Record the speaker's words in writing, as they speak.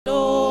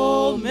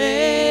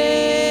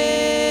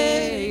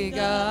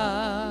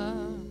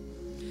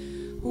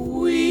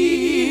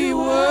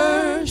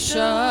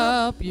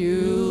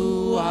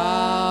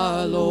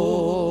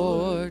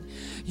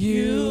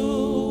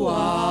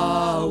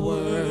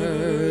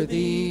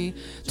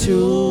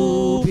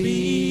to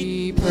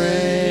be praised.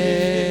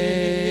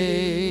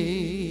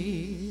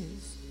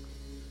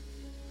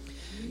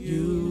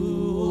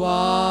 You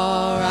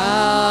are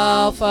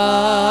Alpha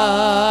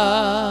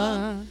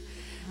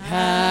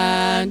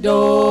and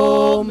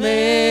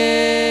Omega.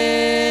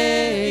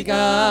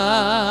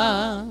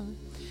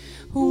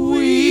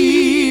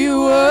 We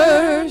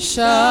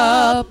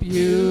worship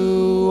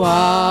you,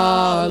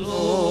 our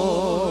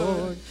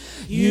Lord.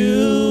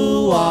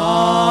 You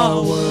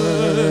are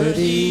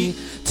worthy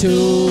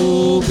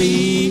to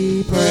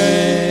be praised.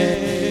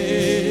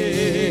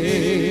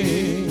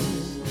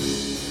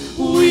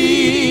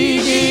 We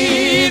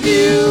give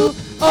you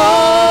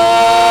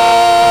all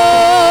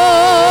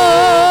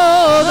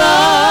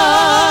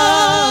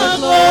the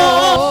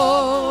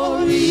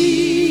glory.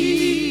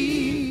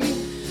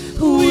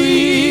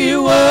 We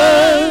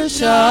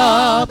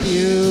worship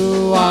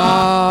you,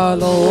 our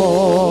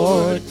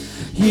Lord.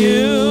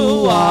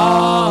 You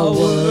are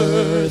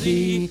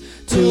worthy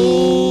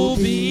to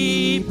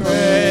be praised.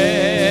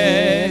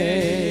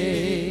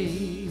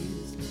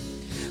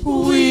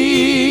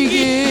 We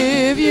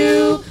give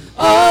you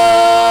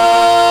all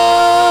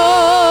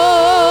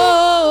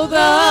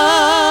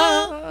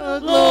the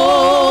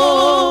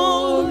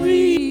glory.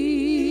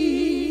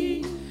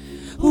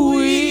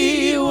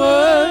 We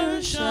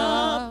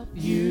worship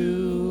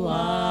you,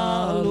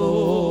 our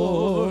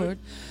Lord.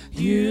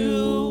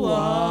 You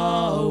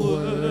are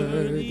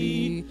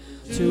worthy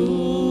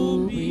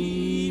to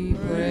be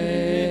praised.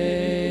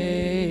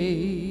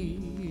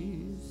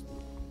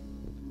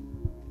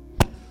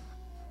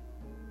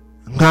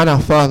 God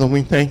our Father,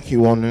 we thank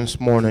you on this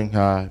morning,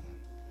 God.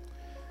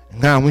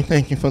 God, we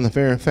thank you for the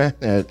very fact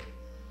that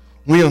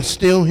we are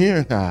still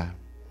here, God.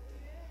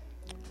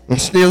 We're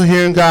still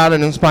here, God,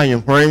 and it's by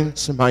your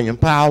grace and by your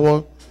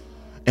power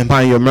and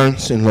by your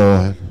mercy,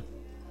 Lord.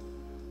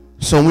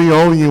 So we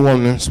owe you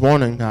on this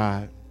morning,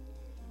 God,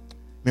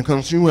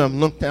 because you have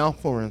looked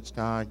out for us,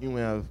 God. You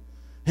have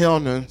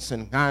held us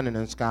and guided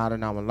us, God,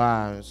 in our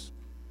lives.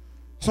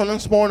 So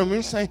this morning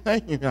we say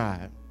thank you,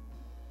 God.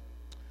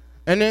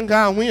 And then,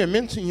 God, we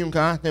admit to you,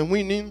 God, that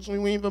we need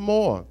you even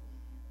more.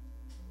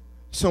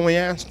 So we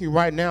ask you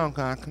right now,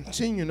 God,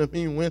 continue to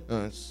be with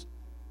us.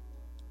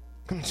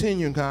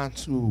 Continue, God,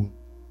 to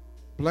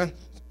bless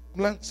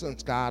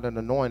us, God, and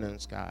anoint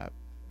us, God,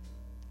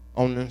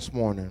 on this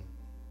morning.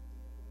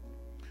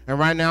 And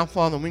right now,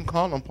 Father, we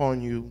call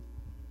upon you.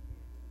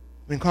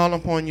 We call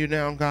upon you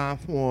now, God,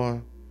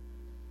 for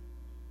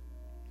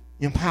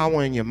your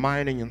power and your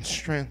might and your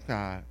strength,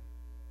 God.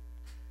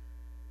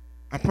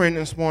 I pray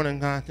this morning,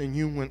 God, that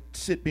you would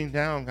sit me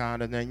down,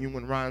 God, and that you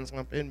would rise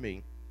up in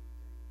me.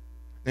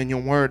 Then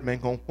your word may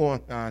go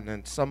forth, God,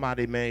 and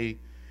somebody may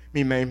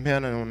be made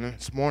better on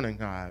this morning,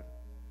 God.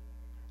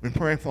 We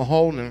pray for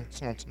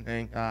wholeness on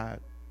today,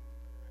 God.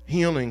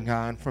 Healing,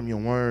 God, from your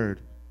word.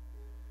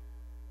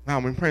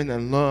 God, we pray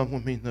that love will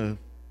be the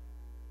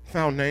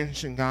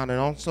foundation, God, and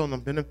also the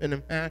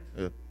benefiting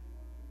factor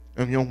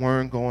of your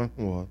word going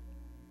forth.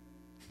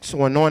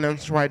 So anoint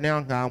us right now,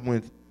 God,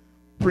 with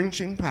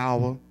preaching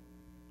power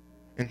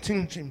and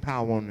teaching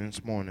power on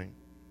this morning.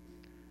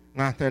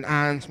 God, that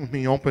eyes will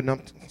be opened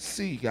up to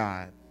see,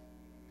 God.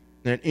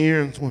 That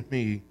ears will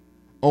be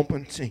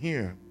open to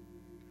hear.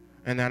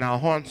 And that our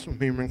hearts will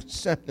be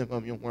receptive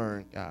of your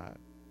word, God.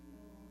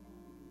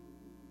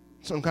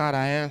 So, God,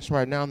 I ask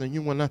right now that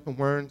you will let the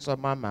words of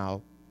my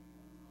mouth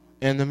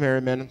and the very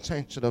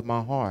meditation of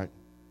my heart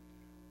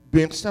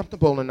be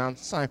acceptable in thy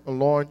sight. For,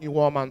 Lord, you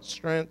are my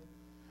strength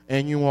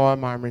and you are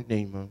my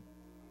Redeemer.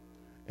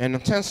 And the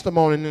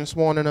testimony this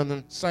morning of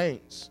the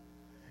saints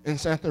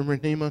is that the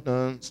Redeemer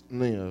does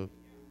live.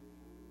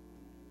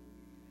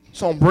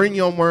 So bring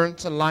your word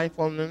to life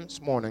on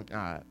this morning,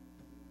 God.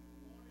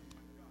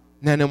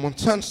 That it will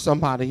touch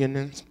somebody in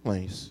this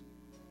place.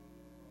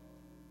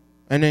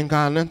 And then,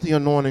 God, let the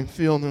anointing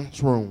fill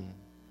this room.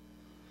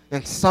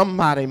 And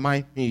somebody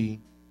might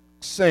be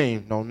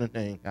saved on the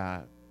day,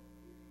 God.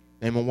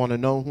 They will want to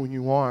know who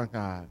you are,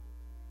 God,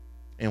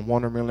 and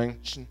want a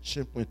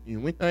relationship with you.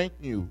 We thank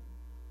you.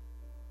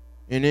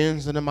 It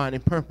is in the mighty,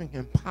 perfect,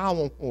 and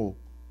powerful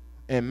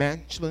and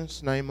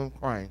matchless name of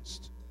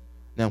Christ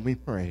that we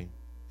pray.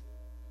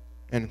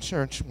 And the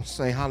church will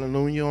say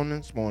hallelujah on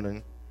this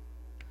morning.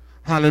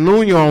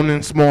 Hallelujah on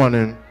this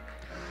morning.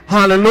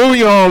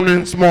 Hallelujah on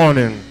this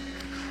morning.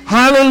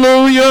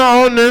 Hallelujah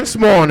on this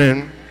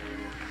morning.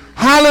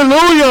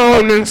 Hallelujah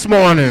on this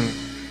morning.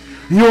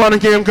 You want to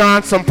give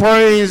God some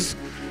praise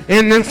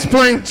in this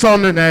place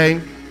on the day.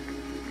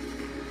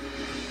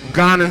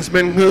 God has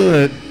been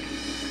good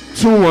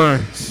to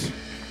us.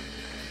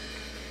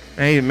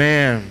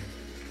 Amen.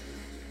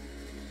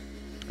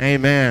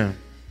 Amen.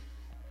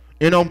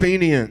 In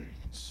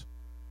obedience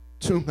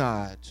to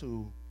God,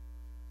 to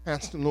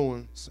Pastor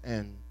Lewis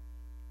and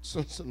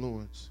Sister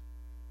Lewis,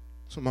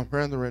 to my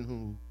brethren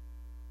who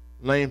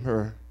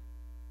labor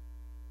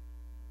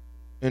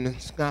in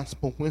this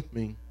gospel with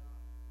me,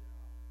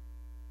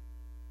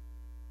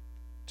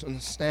 to the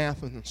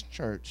staff of this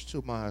church,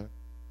 to my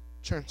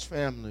church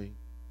family,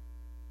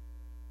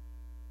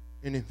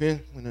 and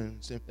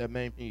influence, if that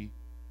may be,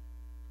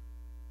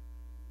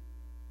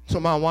 to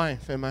my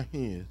wife and my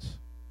kids.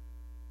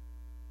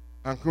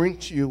 I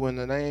greet you in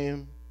the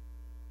name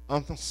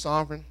of the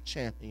sovereign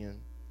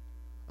champion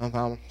of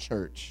our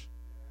church,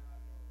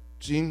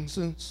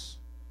 Jesus,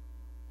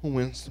 who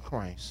is the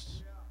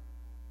Christ.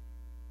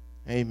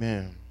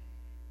 Amen.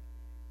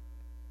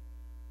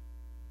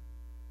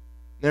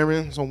 There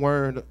is a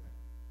word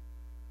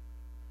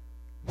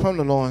from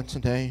the Lord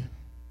today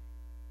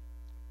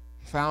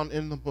found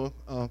in the book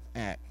of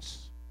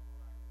Acts,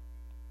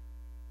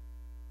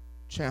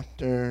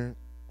 chapter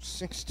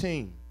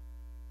 16.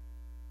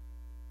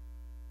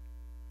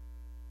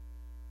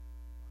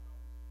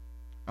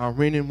 Our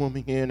reading will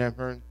begin at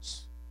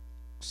verse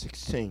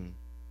 16.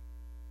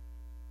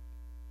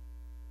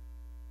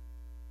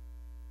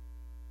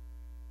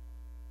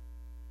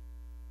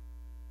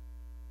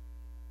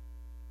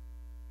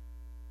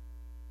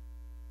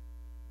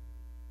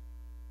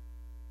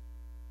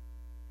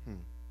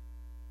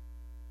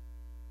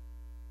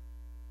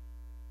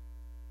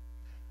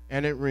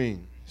 And it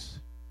reads,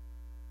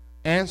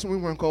 as we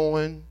were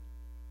going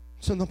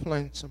to the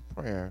place of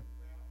prayer,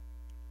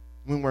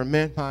 we were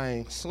met by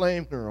a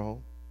slave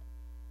girl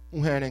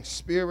who had a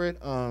spirit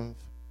of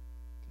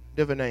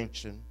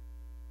divination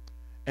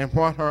and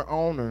brought her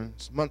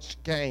owners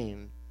much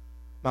gain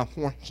by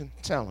fortune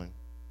telling.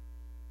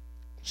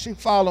 She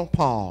followed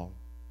Paul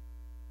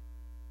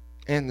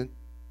and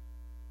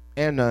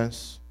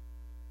us,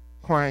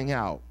 crying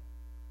out,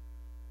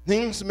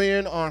 these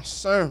men are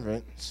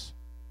servants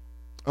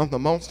of the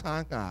Most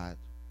High God,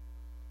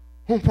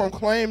 who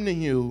proclaim to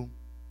you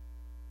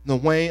the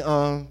way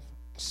of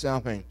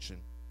salvation.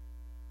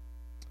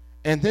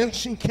 And then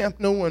she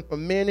kept doing for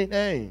many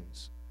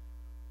days.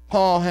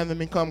 Paul, having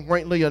become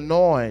greatly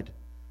annoyed,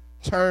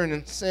 turned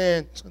and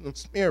said to the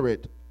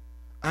Spirit,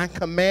 I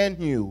command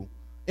you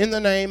in the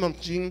name of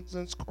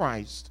Jesus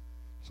Christ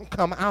to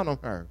come out of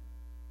her.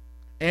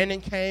 And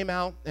it came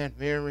out that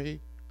very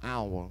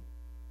hour.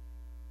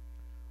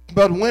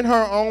 But when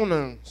her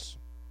owners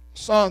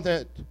saw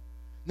that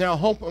their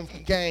hope of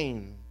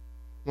gain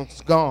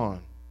was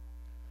gone,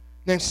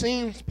 they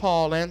seized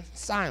Paul and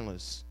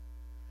Silas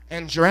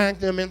and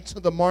dragged them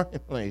into the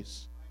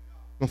marketplace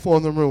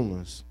before the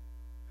rulers.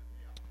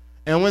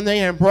 And when they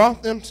had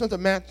brought them to the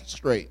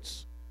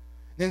magistrates,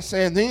 they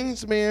said,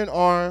 these men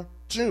are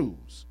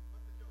Jews,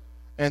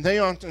 and they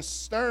are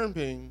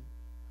disturbing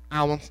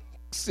our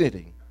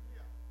city.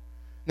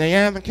 They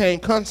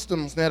advocate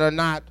customs that are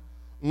not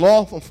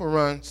lawful for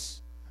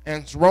us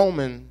as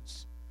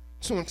Romans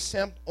to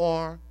accept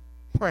or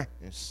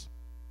practice.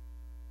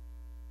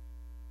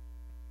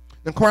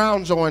 The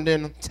crowd joined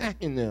in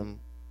attacking them,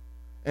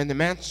 and the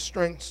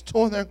magistrates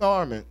tore their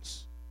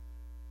garments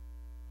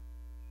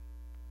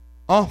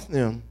off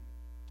them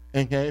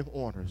and gave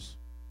orders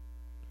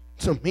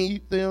to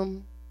beat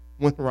them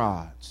with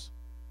rods.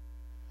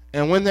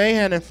 And when they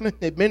had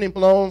inflicted many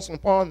blows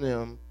upon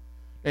them,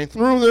 they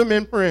threw them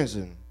in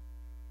prison,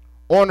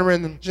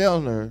 ordering the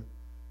jailer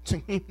to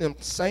keep them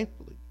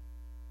safely.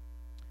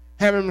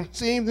 Having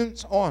received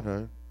this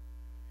order,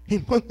 he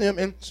put them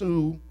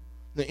into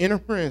the inner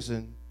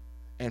prison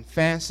and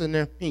fastened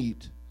their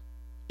feet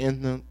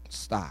in the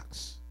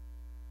stocks.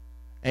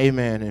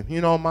 Amen. If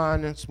you don't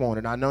mind this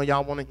morning, I know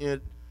y'all want to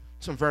get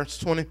to verse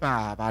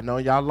 25. I know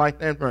y'all like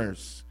that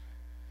verse.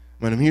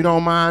 But if you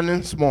don't mind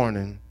this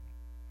morning,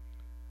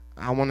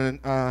 I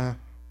want to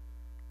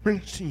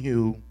preach to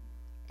you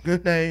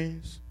good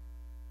days,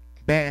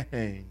 bad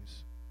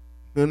days,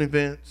 good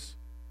events,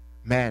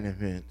 bad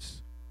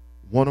events.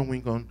 What are we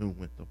going to do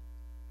with them?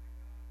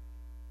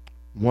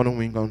 What are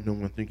we going to do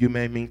with them? You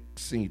may be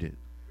seated.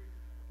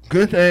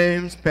 Good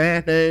days,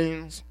 bad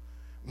days,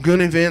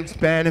 good events,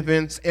 bad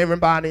events.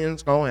 Everybody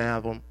is going to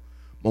have them.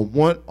 But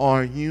what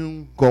are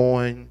you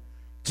going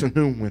to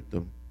do with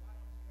them?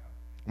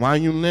 While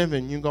you're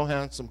living, you're going to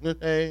have some good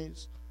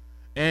days,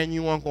 and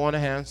you are going to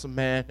have some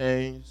bad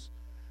days.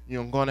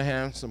 You're going to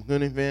have some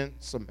good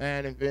events, some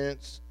bad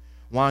events.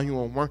 While you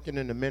are working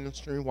in the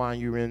ministry, while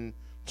you're in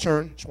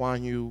church, while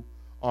you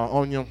are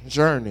on your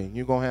journey,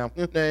 you're going to have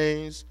good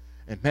days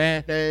and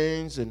bad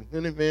days and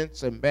good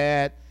events and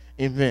bad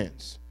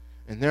events.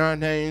 And there are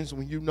days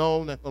when you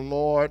know that the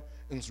Lord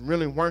is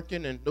really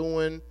working and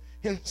doing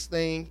his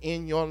thing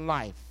in your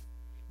life.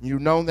 You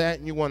know that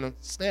and you want to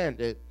stand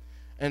it.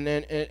 And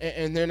then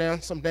there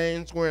are some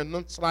days where it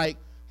looks like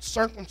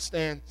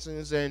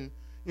circumstances and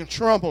your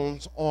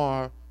troubles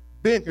are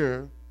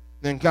bigger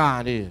than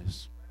God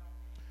is.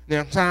 There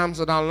are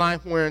times in our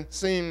life where it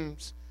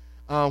seems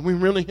we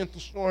really hit the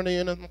short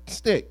end of the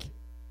stick.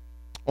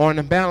 Or in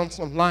the balance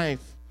of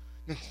life,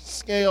 the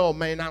scale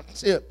may not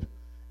tip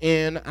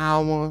in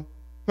our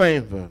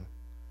favor.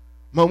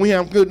 But we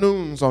have good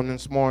news on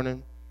this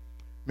morning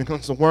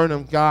because the Word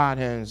of God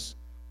has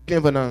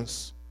given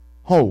us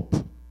hope.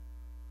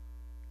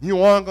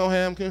 You are going to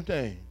have good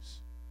days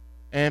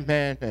and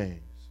bad days,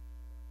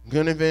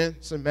 good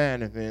events and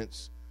bad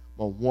events,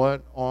 but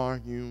what are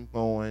you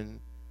going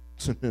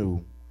to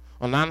do?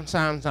 A lot of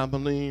times I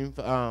believe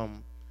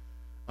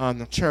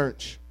the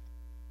church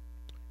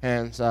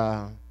has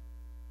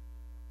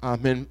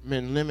been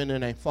living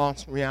in a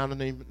false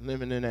reality,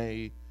 living in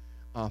a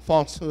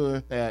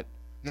falsehood that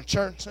the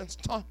church has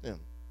taught them.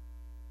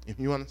 If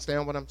you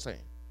understand what I'm saying.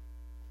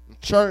 The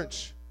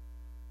church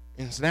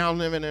is now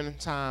living in a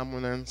time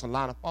when there's a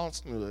lot of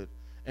falsehood,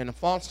 and the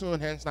falsehood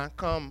has not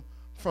come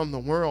from the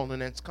world,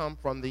 and it's come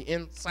from the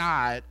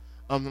inside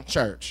of the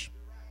church.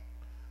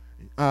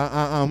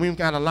 We've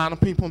got a lot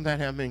of people that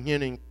have been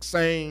getting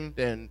saved,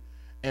 and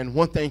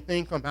what they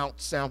think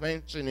about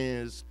salvation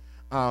is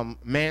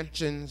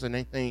mansions, and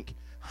they think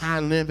high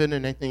living,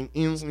 and they think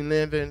easy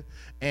living.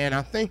 And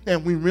I think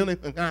that we really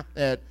forgot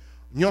that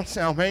your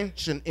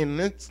salvation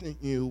enlisted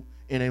you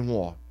in a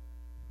war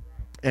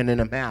and in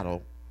a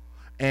battle.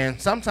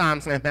 And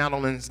sometimes that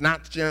battle is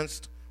not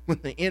just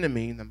with the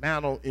enemy. The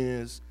battle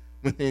is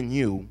within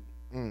you.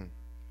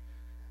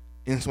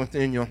 It's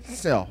within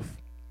yourself.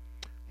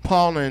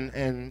 Paul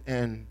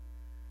and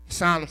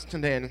Silas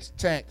today in this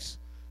text,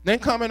 they're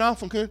coming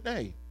off a good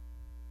day.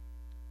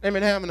 They've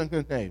been having a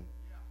good day.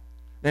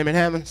 They've been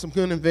having some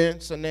good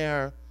events, and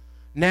they're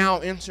now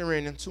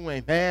entering into a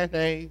bad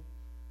day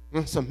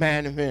with some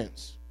bad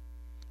events.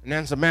 And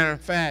as a matter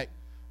of fact,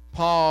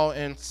 Paul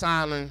and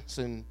Silas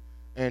and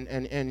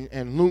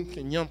Luke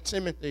and young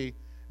Timothy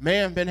may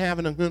have been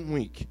having a good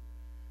week.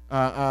 They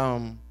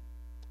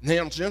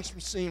have just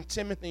received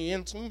Timothy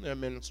into their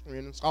ministry,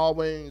 and it's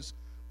always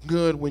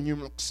good when you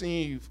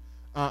receive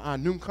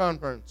new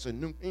converts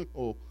and new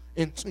people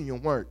into your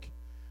work.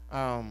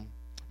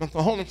 But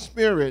the Holy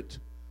Spirit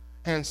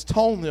has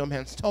told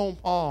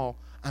Paul,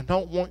 I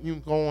don't want you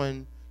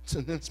going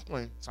to this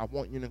place. I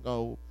want you to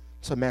go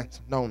to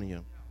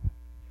Macedonia.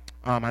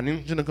 I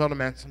need you to go to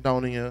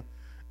Macedonia,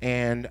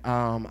 and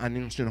I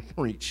need you to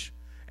preach.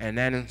 And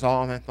that is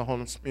all that the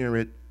Holy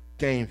Spirit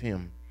gave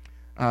him.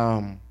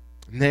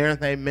 There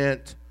they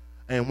met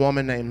a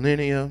woman named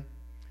Lydia,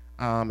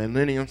 and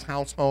Lydia's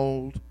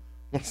household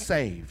was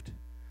saved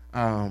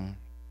and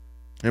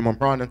were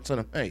brought into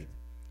the faith.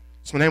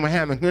 So they were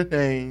having good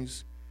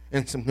days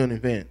and some good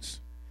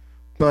events.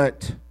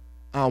 But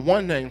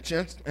one day,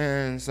 just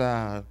as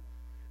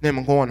they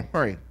were going to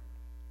pray,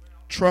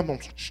 trouble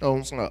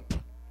shows up.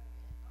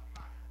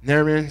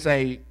 There is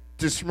a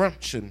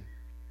disruption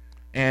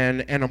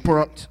and an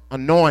abrupt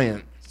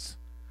annoyance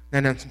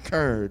that has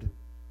occurred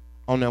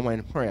on their way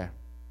to prayer.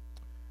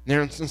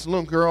 There's this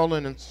little girl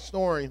in the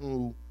story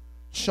who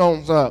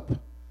shows up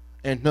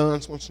and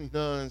does what she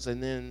does,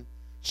 and then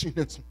she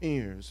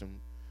disappears. And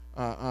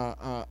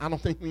I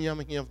don't think we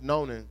ever give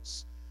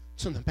notice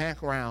to the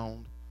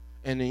background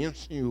and the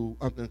issue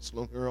of this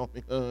little girl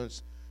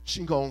because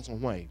she goes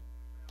away.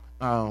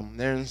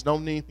 There's no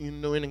need for you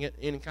to do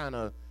any kind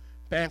of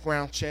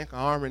background check.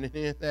 I already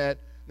did that.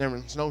 There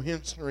is no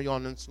history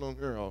on this little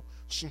girl.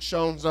 She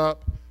shows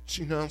up,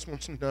 she does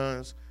what she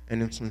does,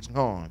 and then she's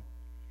gone.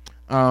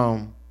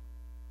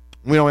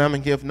 We don't ever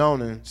give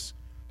notice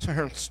to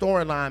her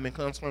storyline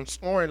because her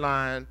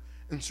storyline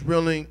is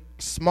really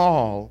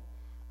small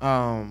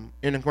in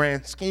the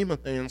grand scheme of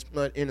things,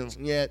 but it is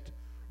yet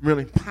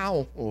really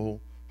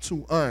powerful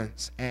to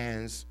us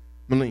as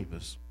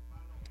believers.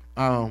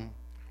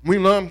 We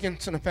love getting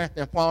to the fact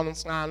that Paul and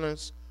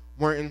Silas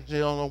were in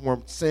jail or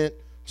were sent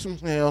to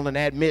jail, and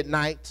at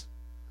midnight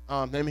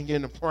they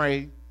began to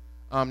pray.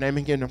 They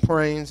began to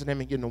praise, and they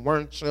began to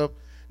worship.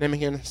 They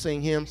began to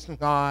sing hymns to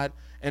God,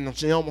 and the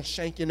jail was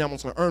shaking. There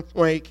was an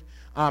earthquake,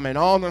 and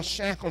all the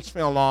shackles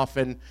fell off,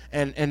 and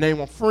they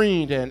were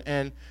freed,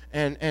 and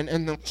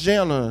the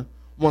jailer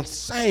was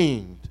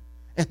saved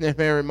at that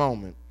very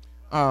moment.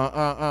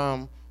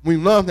 We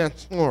love that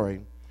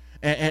story.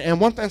 And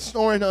what that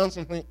story does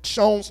is it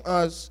shows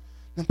us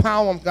the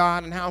power of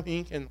God and how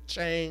he can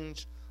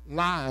change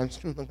lives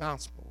through the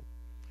gospel.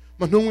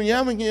 But do we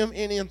ever give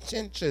any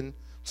attention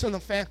to the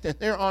fact that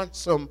there are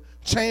some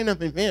chain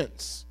of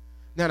events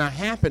that are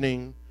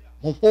happening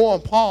before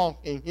Paul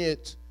can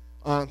get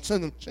to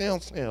the jail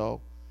cell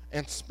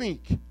and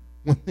speak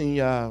with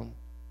the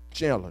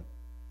jailer?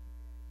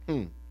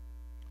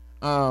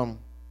 The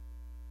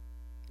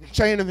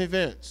chain of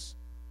events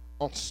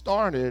are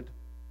started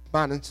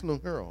by this little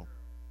girl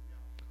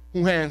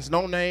who has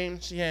no name,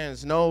 she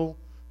has no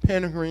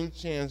pedigree,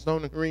 she has no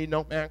degree,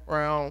 no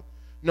background,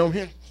 no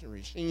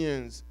history. She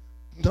is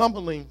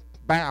doubly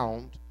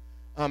bound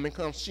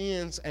because she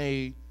is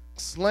a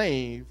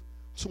slave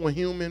to a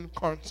human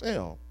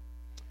cartel.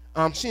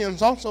 She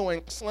is also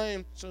a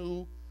slave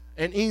to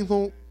an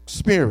evil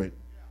spirit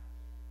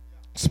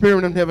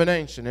of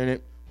divination, and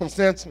it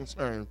possesses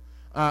her.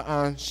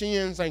 She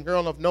is a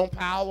girl of no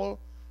power,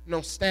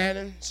 no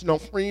status, no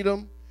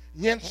freedom,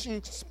 yet she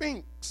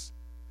speaks.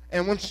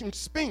 And when she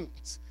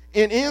speaks,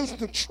 it is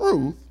the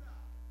truth.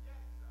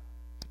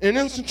 It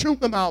is the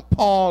truth about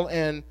Paul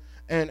and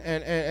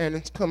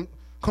his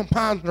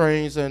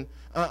compadres, and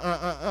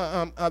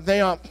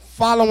they are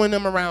following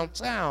him around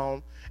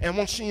town. And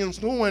what she is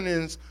doing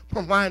is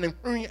providing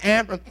free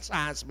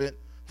advertisement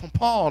for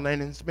Paul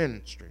and his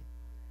ministry.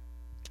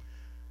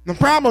 The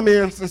problem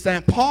is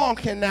that Paul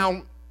can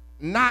now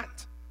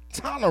not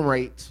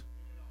tolerate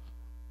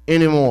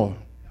anymore.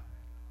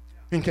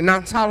 He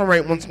cannot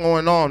tolerate what's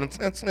going on. The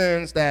text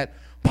says that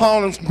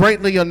Paul is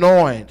greatly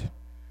annoyed.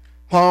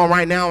 Paul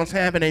right now is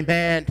having a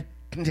bad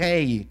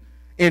day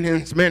in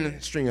his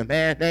ministry, a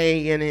bad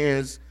day in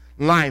his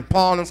life.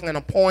 Paul is at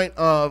a point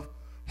of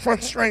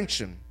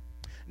frustration,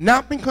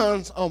 not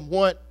because of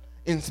what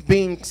is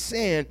being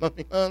said, but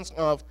because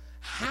of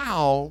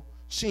how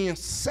she is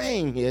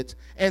saying it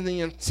and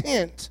the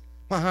intent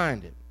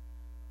behind it.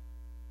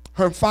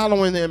 Her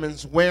following them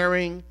is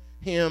wearing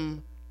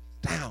him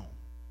down.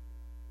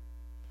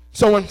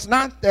 So it's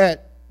not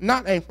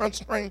a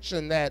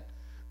frustration that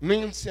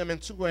leads him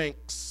into a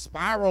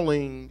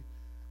spiraling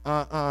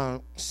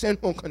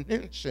sinful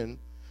condition,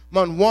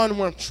 but one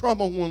where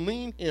trouble will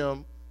lead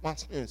him,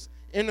 watch this,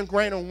 in the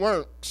greater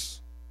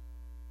works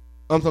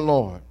of the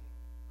Lord,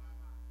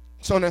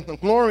 so that the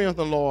glory of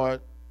the Lord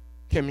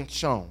can be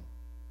shown.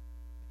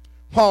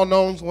 Paul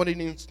knows what he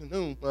needs to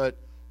do, but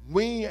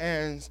we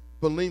as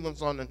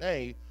believers on the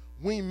day,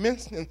 we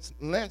miss this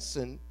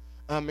lesson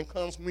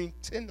because we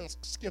tend to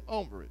skip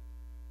over it.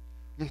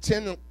 We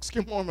tend to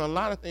skip over a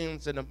lot of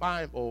things in the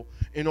Bible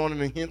in order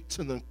to get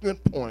to the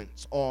good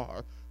points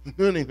or the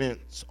good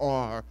events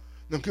or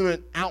the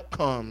good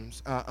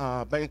outcomes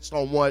based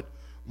on what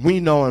we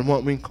know and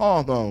what we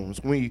call those.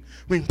 We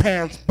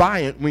pass by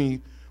it.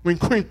 We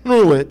creep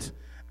through it.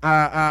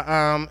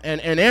 And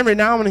every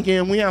now and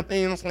again we have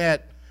things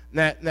that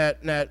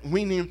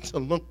we need to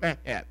look back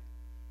at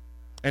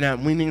and that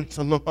we need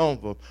to look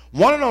over.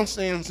 One of those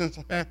things is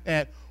the fact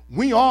that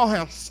we all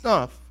have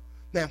stuff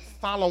that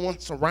follow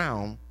us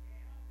around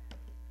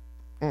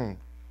and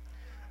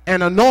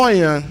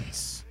annoy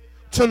us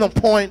to the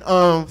point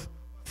of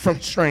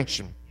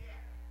frustration.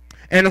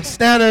 And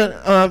instead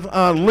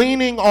of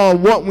leaning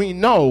on what we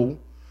know,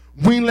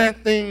 we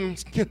let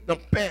things get the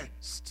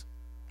best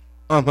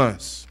of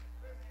us.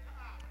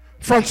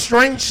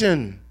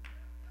 Frustration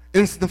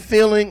is the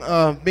feeling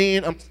of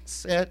being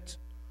upset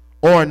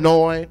or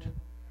annoyed,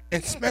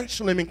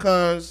 especially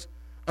because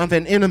of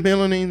an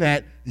inability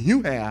that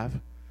you have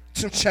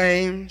to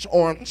change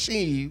or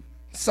achieve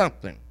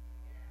something.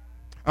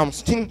 I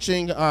was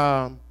teaching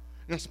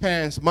this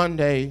past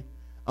Monday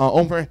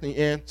over at the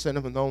Ed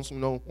Center, for those who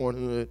know Fort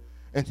Hood,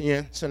 at the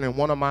Ed Center, and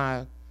one of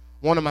my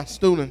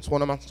students,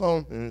 one of my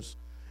soldiers,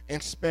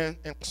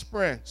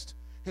 expressed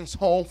his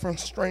whole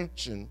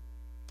frustration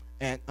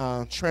at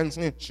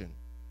transition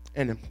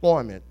and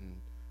employment and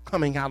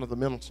coming out of the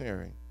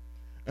military.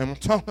 And we're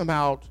talking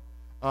about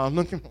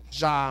looking for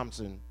jobs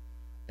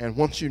and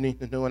what you need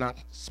to do. And I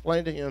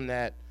explained to him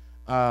that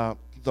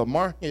the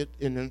market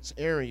in this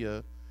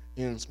area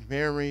is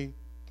very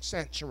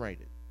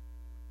saturated.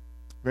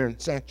 Very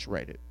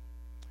saturated.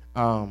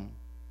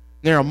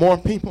 There are more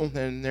people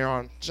than there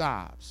are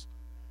jobs,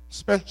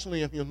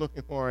 especially if you're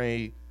looking for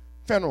a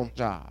federal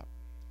job.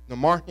 The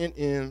market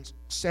is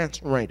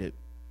saturated.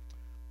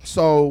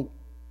 So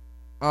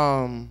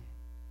I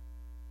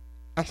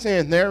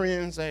said there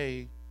is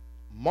a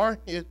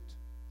market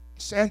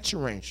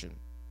saturation.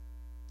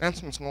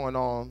 That's what's going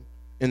on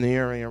in the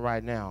area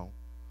right now.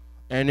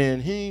 And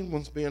then he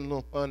was being a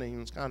little funny. He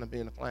was kind of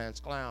being a class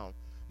clown.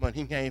 But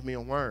he gave me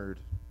a word,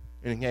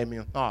 and he gave me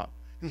a thought.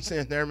 He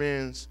said there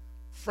is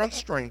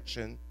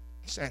frustration,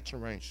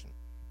 saturation.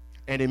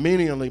 And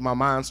immediately my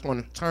mind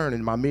started to turn,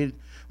 and my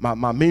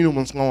meter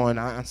was going.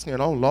 I said,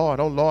 oh, Lord,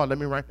 let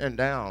me write that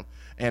down.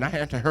 And I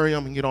had to hurry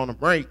up and get on a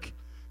break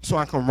so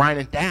I could write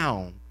it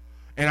down.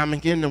 And I'm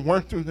beginning to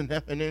work through the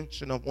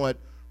definition of what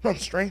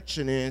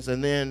frustration is,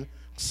 and then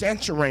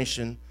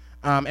saturation,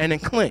 and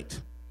it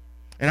clicked.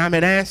 And I've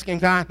been asking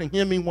God to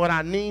give me what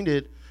I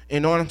needed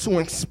in order to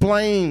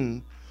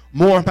explain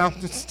more about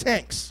this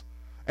text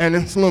and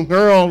this little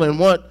girl and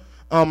what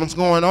was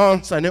going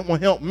on, so that it will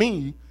help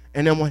me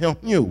and it will help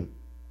you.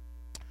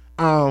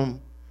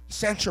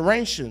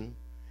 Saturation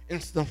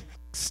is the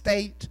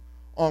state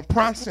or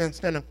process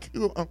that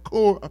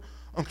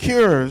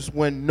occurs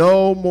when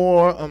no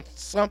more of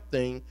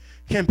something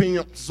can be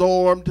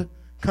absorbed,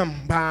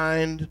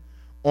 combined,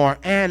 or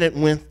added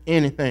with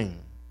anything.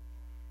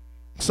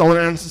 So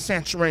there's a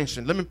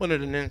saturation. Let me put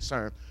it in this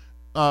term.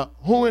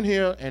 Who in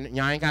here, and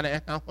y'all ain't got to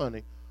act out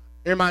funny,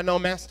 everybody know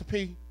Master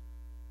P?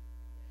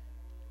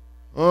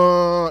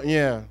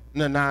 Yeah.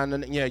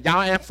 Yeah,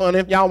 y'all act funny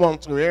if y'all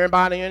want to.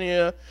 Everybody in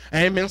here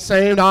ain't been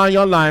saved all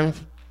your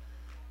life.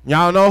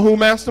 Y'all know who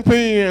Master P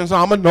is.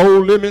 I'm a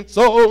no-limit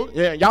soul.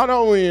 Yeah, y'all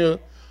know who he is.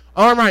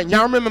 All right,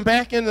 y'all remember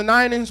back in the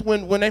 90s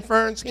when they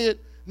first hit,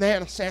 they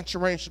had a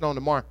saturation on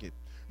the market.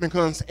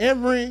 Because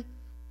every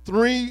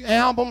 3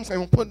 albums, they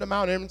were putting them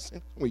out every 6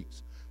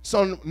 weeks.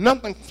 So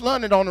nothing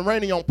flooded on the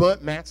radio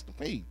but Master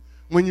P.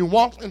 When you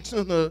walked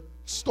into the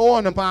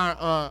store to buy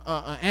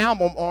an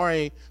album or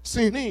a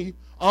CD,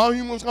 all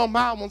you was going to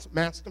buy was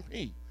Master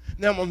P.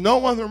 There was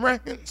no other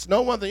records,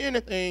 no other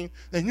anything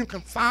that you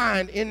can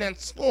find in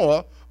that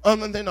store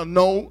other than a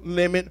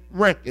no-limit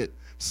record.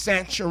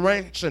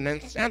 Saturation,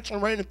 and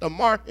saturated the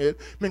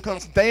market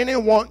because they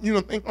didn't want you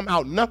to think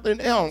about nothing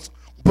else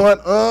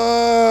but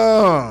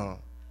nah.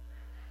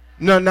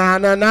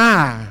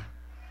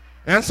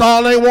 That's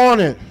all they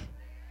wanted.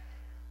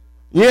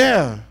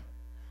 Yeah.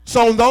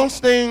 So those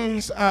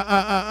things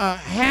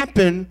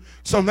happen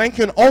so they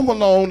can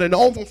overload and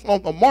overflow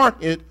the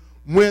market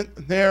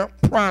with their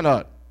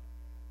product.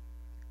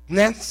 And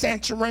that's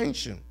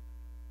saturation.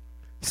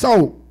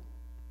 So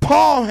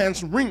Paul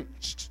has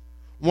reached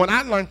what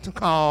I like to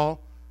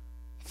call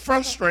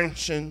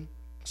frustration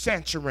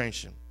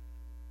saturation.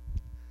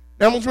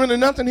 There was really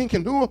nothing he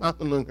can do about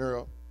the little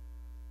girl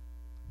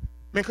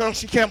because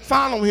she kept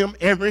following him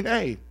every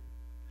day,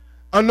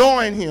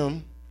 annoying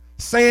him,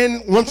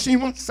 saying what she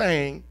was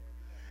saying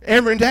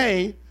every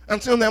day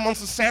until there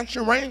was a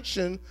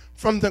saturation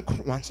from the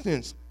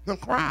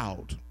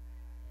crowd.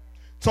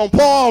 So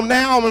Paul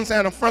now is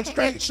at a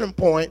frustration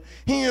point.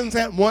 He is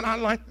at what I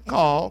like to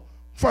call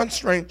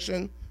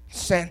frustration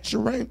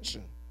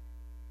saturation.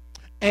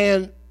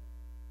 And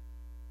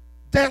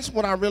that's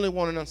what I really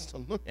wanted us to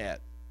look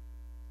at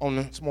on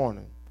this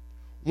morning.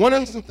 What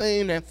is the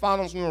thing that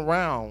follows you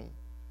around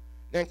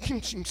that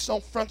keeps you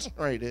so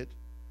frustrated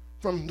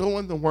from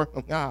doing the work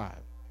of God?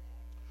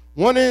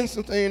 What is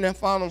the thing that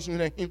follows you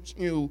that keeps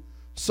you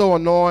so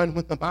annoyed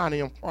with the body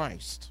of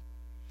Christ?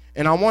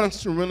 And I want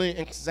us to really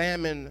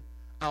examine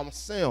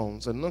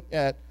ourselves and look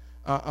at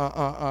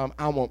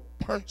our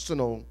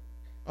personal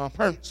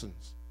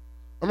persons.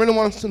 I really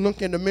want us to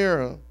look in the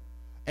mirror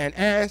and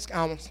ask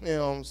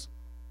ourselves,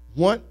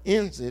 what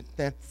is it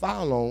that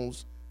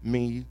follows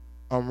me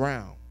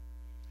around?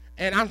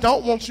 And I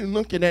don't want you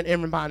looking at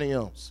everybody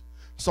else.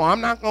 So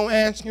I'm not going to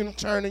ask you to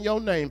turn to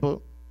your neighbor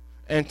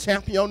and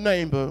tap your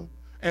neighbor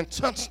and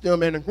touch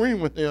them and agree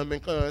with them,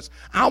 because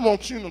I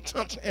want you to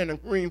touch and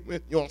agree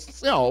with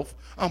yourself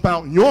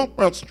about your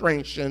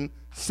frustration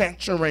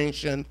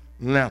saturation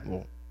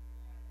level.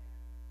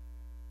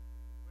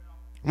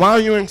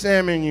 While you're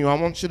examining you, I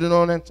want you to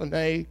know that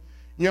today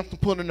you have to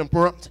put an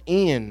abrupt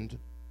end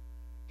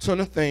to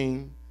the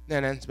thing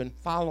that has been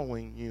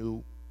following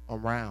you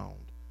around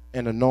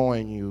and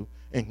annoying you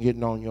and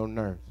getting on your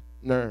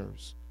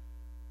nerves.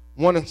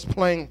 One is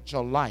playing with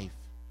your life.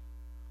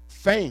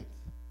 Faith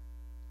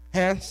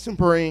has to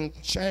bring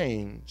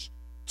change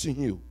to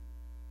you.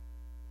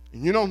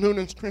 And you don't do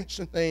this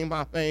Christian thing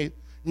by faith.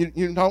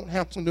 You don't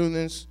have to do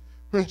this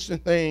Christian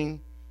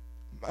thing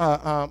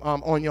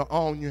on your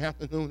own. You have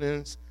to do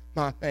this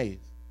by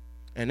faith.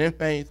 And in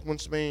faith,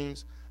 which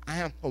means I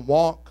have to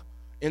walk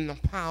in the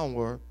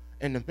power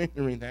and the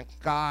victory that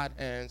God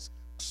has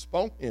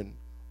spoken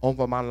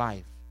over my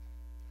life.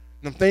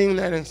 The thing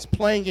that is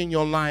plaguing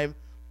your life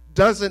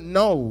doesn't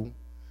know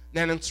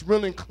that it's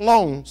really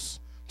close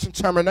to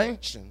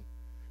termination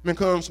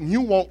because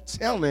you won't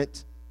tell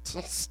it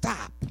to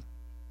stop.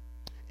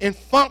 It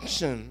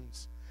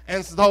functions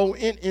as though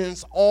it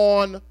is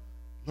on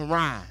the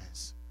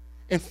rise.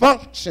 It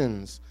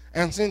functions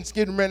as it's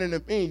getting ready to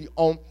be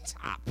on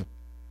top.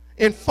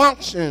 It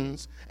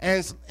functions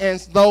as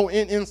though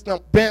it is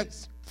the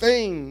best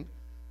thing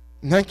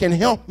that can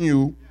help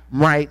you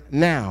right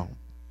now.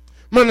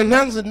 But it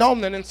doesn't know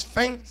that it's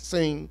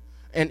facing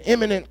an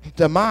imminent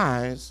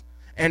demise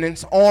and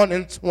it's on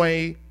its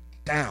way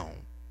down.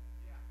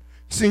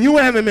 See, you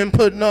haven't been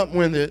putting up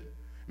with it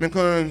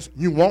because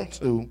you want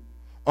to,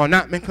 or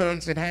not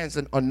because it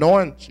hasn't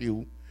annoyed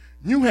you.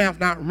 You have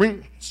not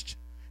reached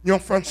your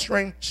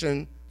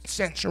frustration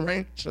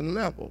saturation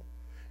level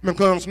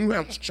because you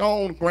have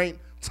shown great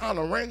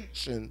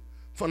toleration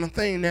for the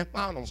thing that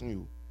follows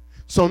you.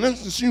 So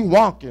this is you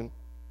walking,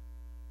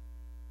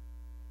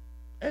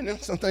 and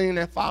it's the thing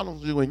that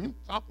follows you, and you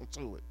talking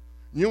to it.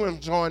 You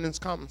enjoying this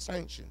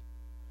conversation.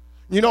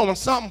 You know, when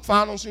something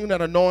follows you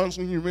that annoys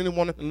you, you really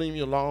want it to leave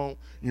you alone.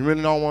 You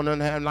really don't want to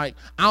have, like,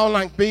 I don't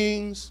like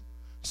beans,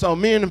 so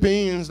me and the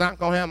beans not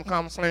going to have a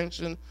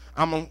conversation.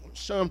 I'm going to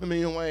shove him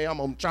away. I'm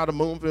going to try to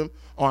move him,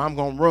 or I'm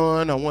going to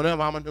run, or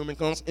whatever I'm going to do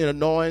because it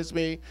annoys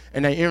me,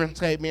 and they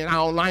irritate me, and I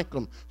don't like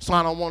them, so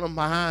I don't want them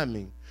behind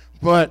me.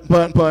 But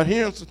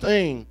here's the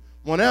thing.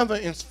 Whatever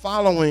is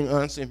following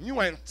us, if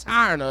you ain't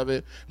tired of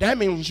it, that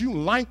means you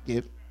like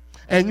it,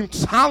 and you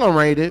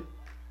tolerate it,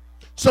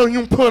 so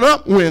you put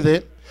up with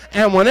it,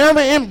 and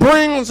whatever it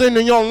brings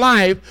into your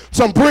life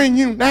to bring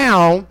you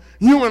down,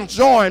 you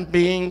enjoy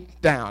being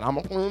down. I'm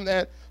going to prove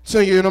that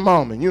to you in a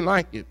moment. You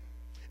like it.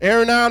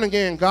 Every now and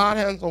again, God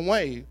has a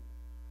way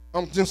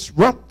of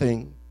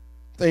disrupting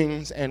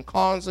things and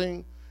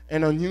causing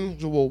an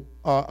unusual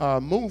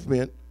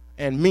movement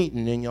and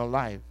meeting in your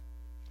life.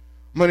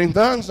 But he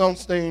does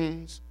those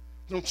things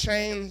through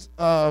chains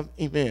of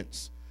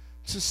events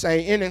to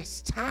say it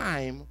is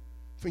time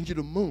for you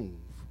to move.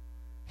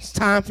 It's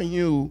time for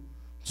you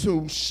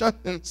to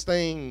shut this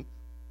thing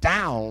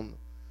down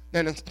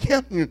that has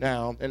kept you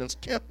down, that has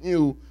kept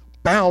you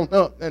bound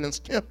up, that has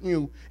kept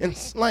you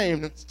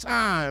enslaved. It's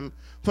time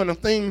for the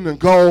thing to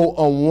go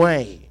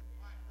away.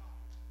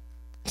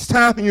 It's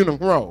time for you to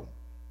grow.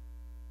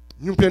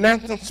 You've been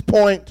at this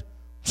point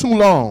too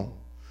long.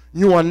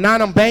 You are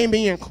not a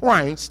baby in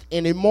Christ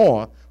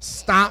anymore.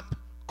 Stop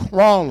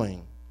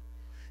crawling.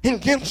 He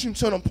gets you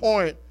to the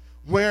point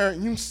where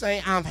you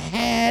say, I've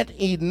had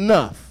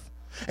enough.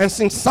 And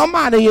see,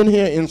 somebody in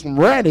here is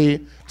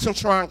ready to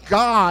try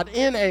God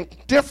in a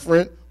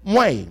different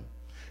way.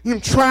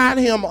 You've tried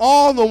him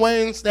all the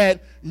ways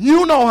that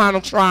you know how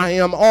to try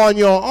him on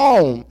your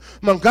own.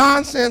 But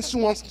God says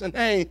to us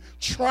today,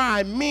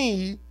 try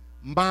me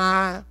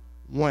my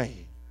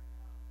way.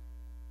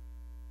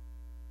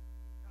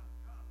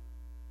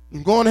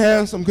 You're going to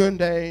have some good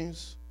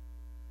days.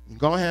 You're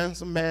going to have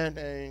some bad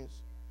days.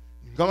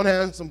 You're going to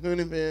have some good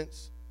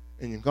events.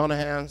 And you're going to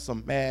have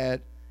some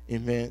bad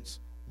events.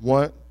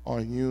 What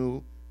are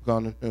you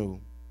going to do?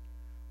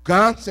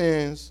 God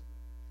says,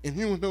 if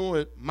you do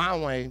it my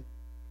way,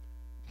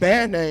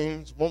 bad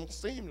days won't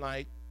seem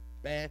like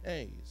bad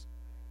days.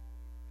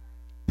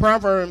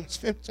 Proverbs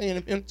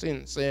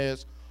 15:15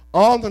 says,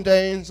 all the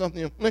days of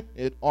the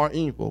afflicted are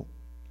evil,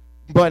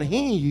 but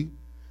he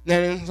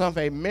that is of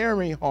a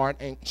merry heart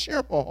and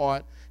cheerful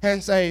heart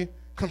has a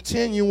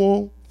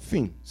continual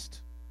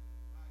feast.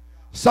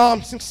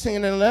 Psalm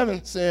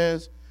 16:11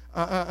 says,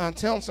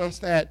 tells us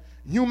that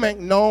you make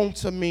known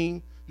to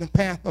me the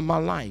path of my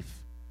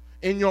life.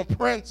 In your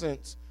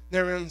presence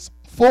there is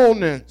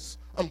fullness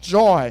of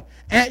joy.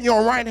 At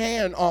your right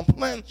hand are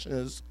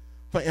pleasures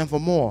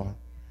forevermore.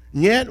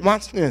 Yet,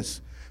 watch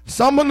this.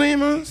 Some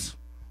believers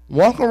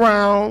walk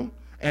around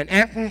and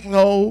act as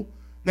though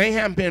they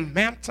have been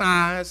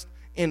baptized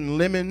in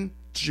lemon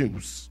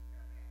juice.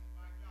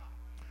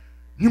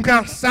 You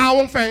got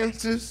sour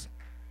faces.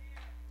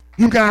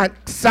 You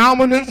got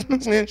sour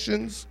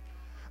dispositions.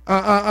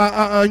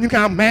 You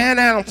got bad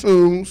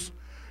attitudes.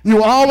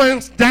 You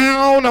always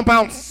down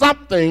about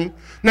something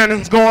that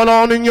is going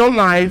on in your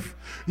life.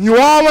 You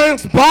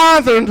always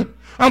bothered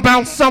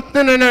about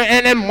something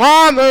and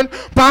bothered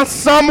by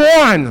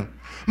someone.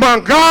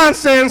 But God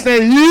says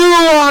that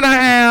you ought to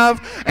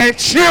have a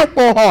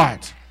cheerful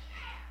heart.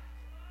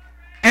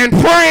 And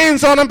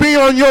praise ought to be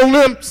on your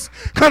lips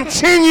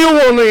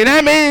continually.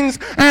 That means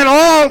at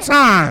all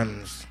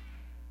times.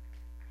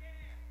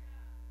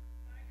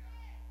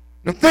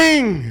 The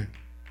thing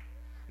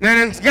that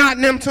has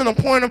gotten them to the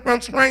point of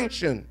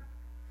frustration,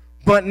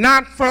 but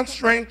not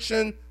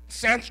frustration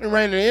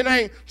saturated. It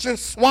ain't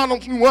just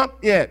swallowed you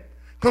up yet.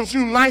 Because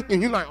you like it.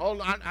 You're like, oh,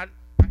 I can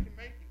make it.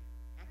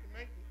 I can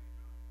make it.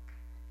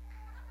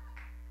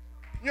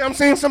 You know what I'm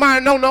saying?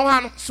 Somebody don't know how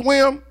to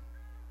swim,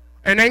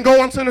 and they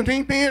go into the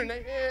deep end,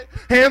 and they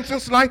hands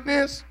just like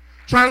this,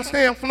 trying to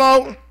stay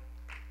afloat.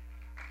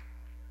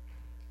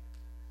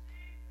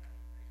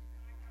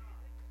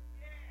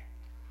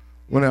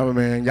 Whatever,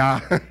 man.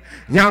 Y'all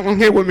gonna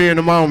get with me in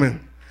a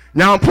moment.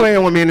 Y'all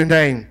playing with me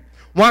today.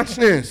 Watch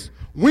this.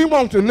 We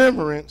want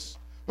deliverance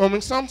when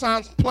we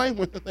sometimes play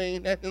with the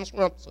thing that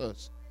disrupts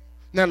us,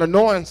 that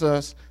annoys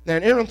us,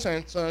 that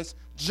irritates us,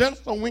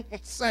 just so we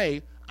can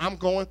say, I'm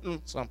going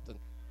through something.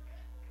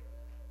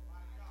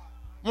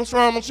 What's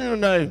wrong with you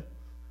today?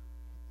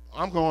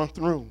 I'm going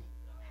through.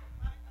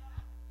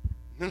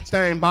 This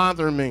thing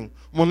bothering me.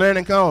 Well, let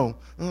it go.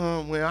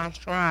 Oh, well, I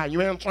tried.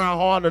 You ain't tried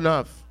hard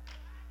enough.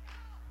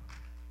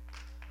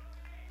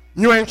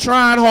 You ain't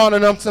tried hard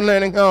enough to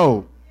let it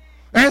go.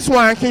 That's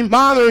why I keep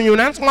bothering you.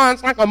 That's why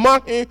it's like a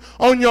monkey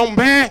on your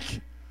back.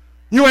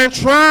 You ain't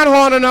tried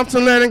hard enough to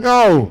let it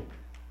go.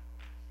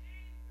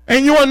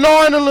 And you're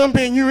annoyed a little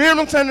bit. You're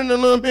irritated a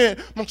little bit.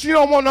 But you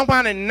don't want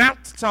nobody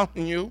not to talk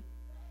to you.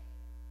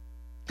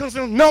 Because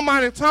if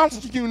nobody talks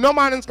to you,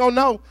 nobody's going to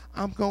know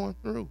I'm going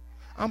through.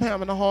 I'm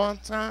having a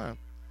hard time.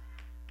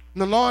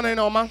 The Lord ain't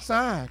on my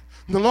side.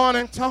 The Lord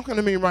ain't talking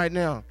to me right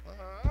now.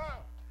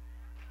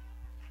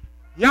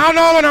 Y'all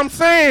know what I'm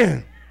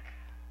saying?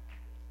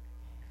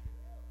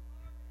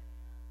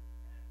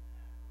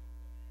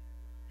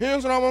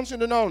 Here's what I want you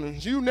to know.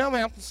 You never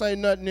have to say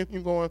nothing if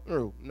you're going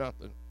through.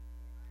 Nothing.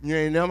 You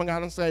ain't never got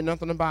to say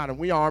nothing about it.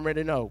 We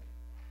already know.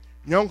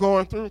 Your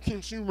going through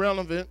keeps you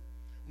relevant.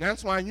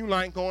 That's why you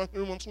like going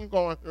through what you're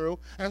going through.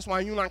 That's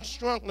why you like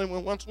struggling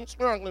with what you're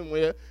struggling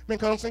with,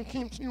 because it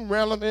keeps you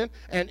relevant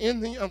and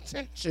in the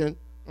attention.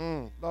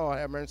 Lord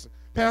have mercy.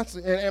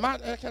 Pastor,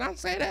 can I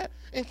say that?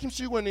 It keeps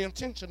you in the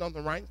attention of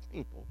the right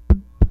people.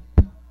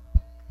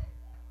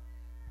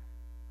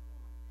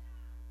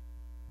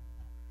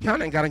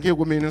 Y'all ain't got to get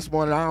with me this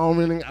morning. I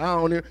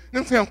don't.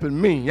 This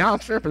helping me. Y'all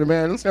tripping,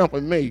 man. This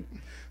helping me.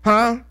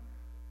 Huh?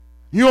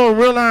 You don't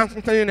realize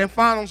the thing that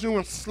follows you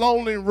is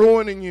slowly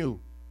ruining you,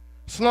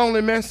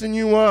 slowly messing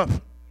you up.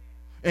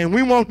 And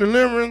we want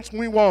deliverance.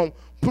 We want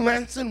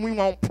blessing. We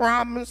want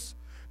promise.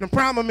 The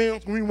problem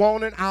is we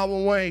want it our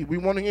way. We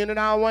want to get it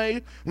our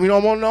way. We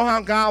don't want to know how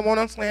God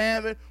wants us to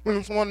have it. We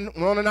just want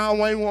it our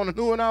way. We want to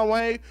do it our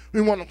way.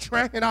 We want to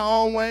track it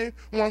our own way.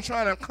 We want to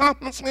try to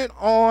accomplish it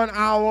on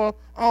our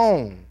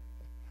own.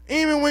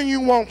 Even when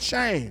you want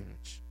change,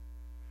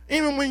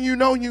 even when you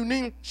know you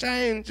need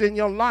change in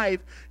your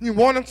life, you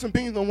want it to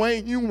be the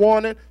way you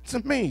want it to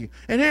be.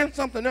 And here's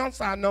something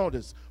else I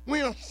noticed. We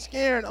are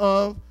scared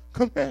of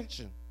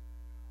confession.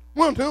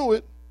 We'll do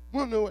it.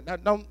 We'll do it. Now,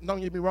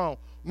 don't get me wrong.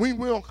 We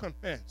will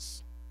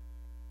confess.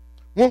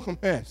 We'll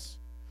confess.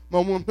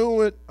 But we'll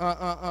do it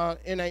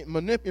in a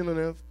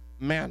manipulative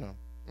manner.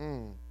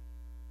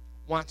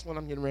 Watch what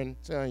I'm getting ready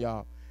to tell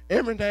y'all.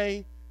 Every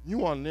day,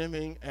 you are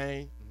living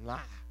a lie.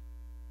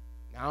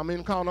 Now, I don't mean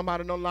to call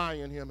nobody no lie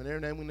in here, but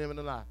every day we live in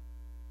a lie.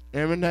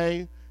 Every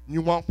day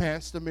you walk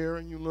past the mirror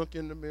and you look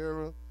in the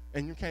mirror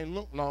and you can't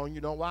look long.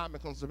 You know why?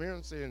 Because the mirror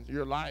says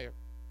you're a liar.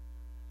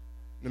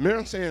 The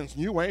mirror says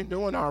you ain't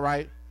doing all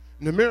right.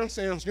 The mirror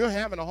says you're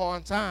having a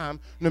hard time.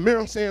 The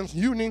mirror says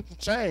you need to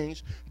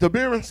change. The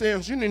mirror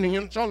says you need to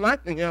get your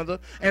life together.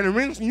 And the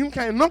reason you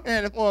can't look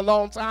at it for a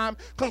long time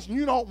because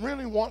you don't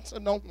really want to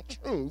know the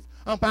truth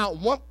about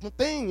what the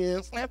thing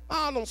is that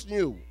follows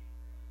you.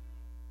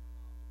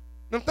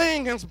 The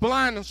thing that's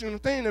blindness you, the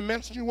thing that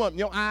messes you up,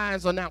 your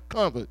eyes are now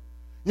covered.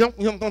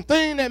 The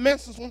thing that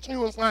messes with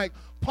you is like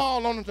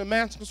Paul on the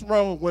Damascus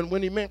Road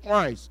when he met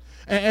Christ.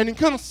 And he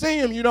couldn't see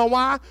him, you know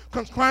why?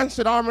 Because Christ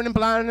had already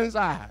blinded his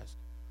eyes.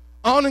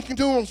 All he can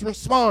do is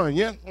respond,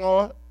 yes,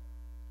 Lord.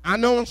 I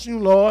know it's you,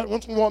 Lord.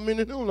 What you want me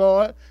to do,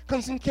 Lord?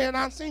 Because he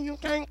cannot see, you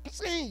can't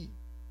see.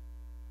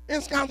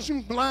 It's got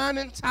you blind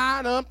and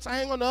tied up,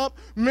 tangled up,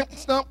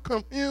 mixed up,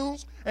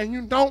 confused, and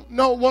you don't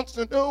know what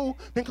to do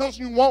because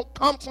you won't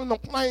come to the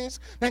place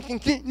that can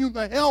get you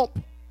the help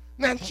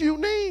that you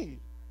need.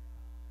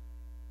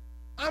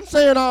 I'm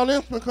saying all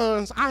this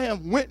because I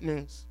have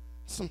witnessed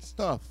some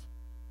stuff.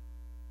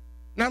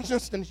 Not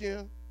just in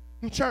here,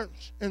 in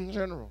church in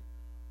general.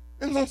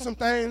 There's some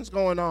things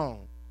going on.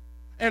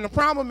 And the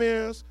problem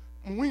is,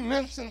 we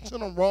listen to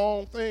the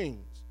wrong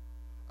things.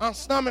 Our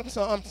stomachs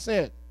are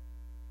upset.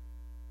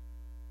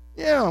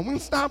 Yeah, we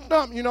stopped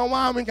up. You know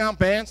why? We got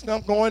bad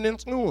stuff going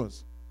into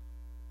us.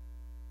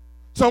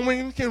 So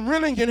when you can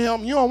really get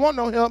help, you don't want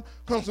no help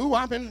because,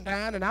 I've been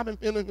down and I've been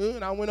feeling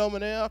good. I went over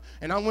there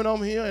and I went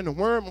over here and the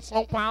word was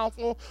so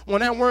powerful. When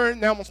that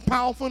word that was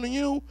powerful to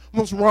you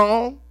was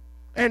wrong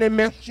and it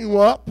messed you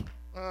up.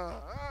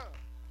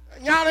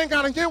 Y'all ain't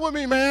got to get with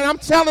me, man. I'm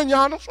telling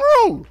y'all the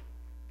truth.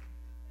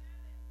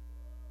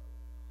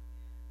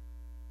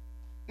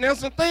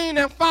 There's a thing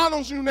that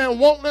follows you that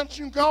won't let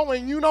you go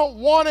and you don't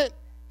want it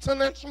to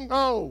let you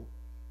go.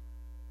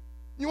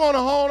 You want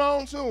to hold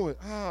on to it.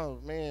 Oh,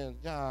 man,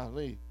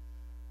 golly.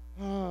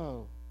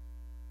 Oh.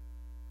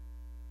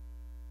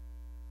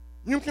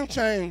 You can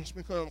change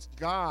because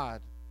God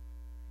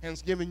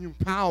has given you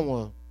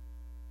power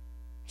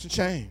to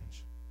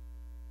change.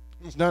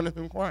 He's done it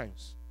through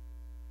Christ.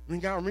 We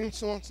got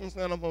resources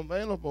that are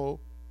available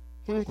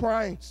through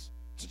Christ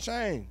to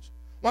change.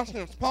 Watch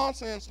this. Paul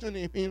says to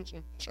the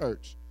Ephesian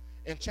church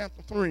in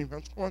chapter 3,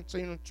 verse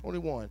 14 and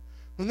 21,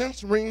 "For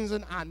this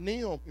reason I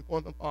kneel before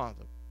the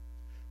Father,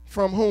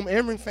 from whom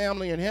every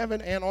family in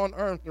heaven and on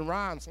earth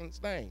derives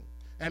its name."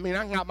 I mean,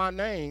 I got my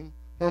name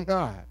from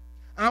God.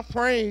 "I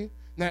pray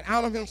that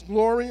out of his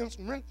glorious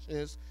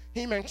riches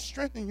he may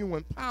strengthen you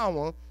in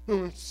power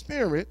through his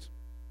Spirit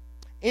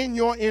in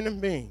your inner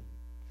being,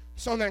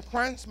 so that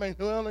Christ may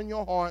dwell in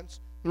your hearts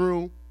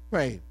through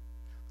faith.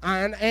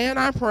 And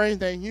I pray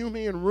that you,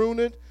 being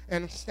rooted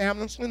and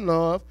established in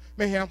love,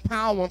 may have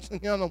power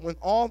together with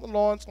all the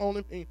Lord's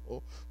holy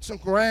people to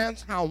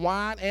grasp how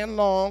wide and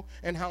long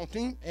and how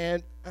deep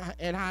and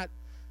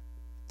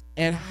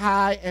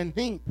high and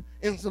deep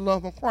is the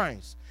love of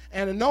Christ,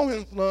 and to know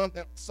his love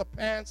that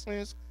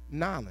surpasses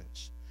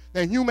knowledge,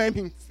 that you may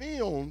be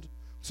filled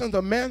to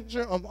the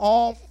measure of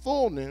all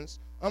fullness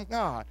of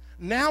God.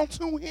 Now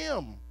to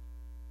him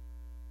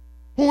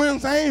who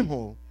is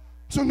able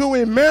to do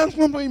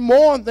immeasurably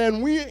more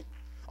than we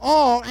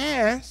all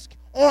ask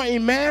or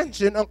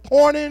imagine,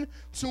 according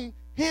to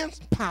his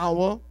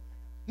power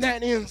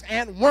that is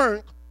at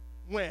work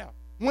where?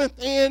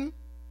 Within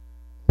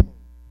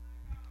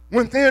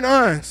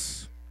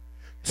us.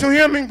 To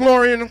him in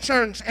glory in the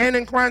church and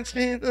in Christ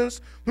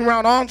Jesus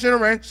throughout all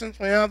generations,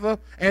 forever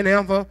and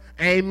ever.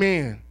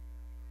 Amen.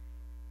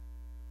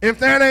 If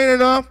that ain't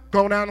enough,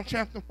 go down to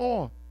chapter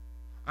 4.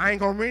 I ain't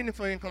going to read it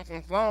for you because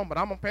it's long, but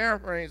I'm going to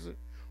paraphrase it.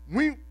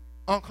 We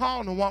are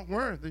called to walk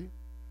worthy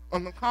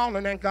of the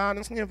calling that God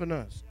has given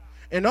us.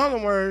 In other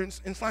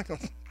words, it's like a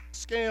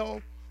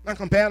scale, like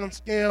a balance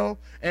scale,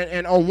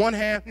 and on one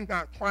half you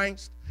got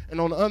Christ,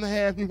 and on the other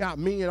half you got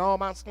me and all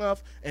my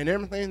stuff and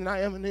everything that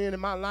I ever did in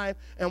my life,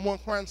 and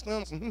what Christ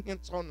does, and he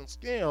gets on the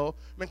scale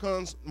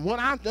because what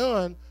I've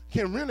done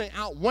can really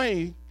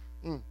outweigh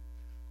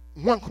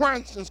what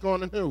Christ is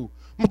going to do.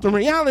 But the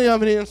reality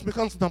of it is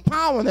because of the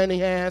power that he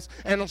has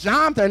and the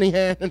job that he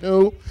had to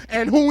do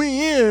and who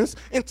he is,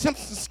 it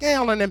tips the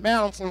scale and it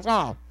balances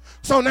off.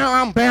 So now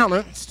I'm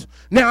balanced.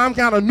 Now I've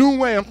got a new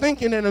way of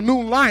thinking and a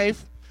new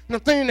life. The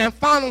thing that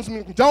follows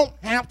me don't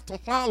have to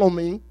follow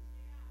me.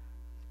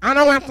 I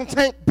don't have to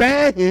take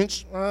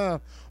baggage.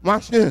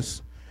 Watch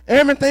this.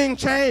 Everything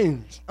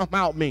changed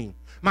about me.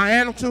 My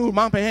attitude,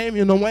 my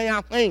behavior, the way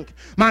I think.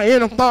 My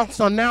inner thoughts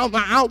are now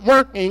the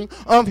outworking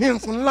of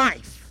his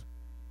life.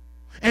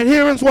 And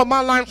here is what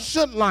my life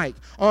should like.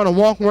 I want to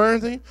walk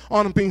worthy. I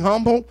want to be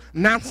humble,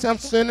 not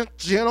self-centered,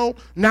 gentle,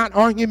 not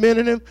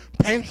argumentative,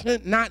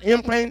 patient, not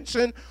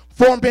impatient,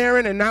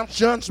 forbearing, and not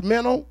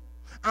judgmental.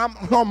 I'm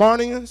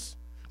harmonious,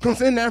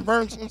 Because in that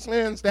verse it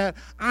says that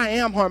I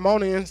am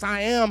harmonious. I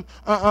am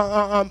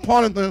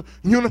part of the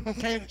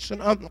unification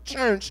of the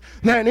church.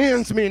 That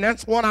is me.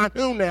 That's what I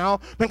do now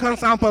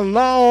because I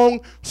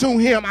belong to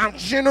him. I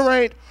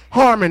generate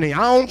harmony. I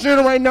don't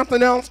generate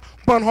nothing else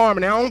but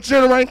harmony. I don't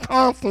generate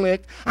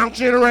conflict. I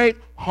generate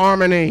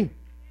harmony.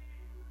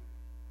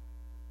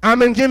 I've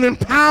been given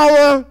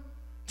power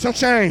to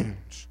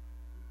change.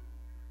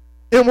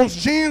 It was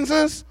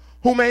Jesus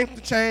who made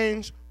the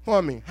change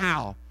for me.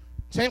 How?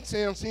 Take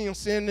sin, he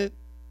ascended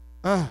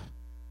to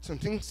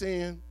take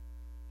sin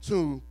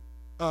to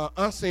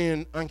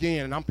ascend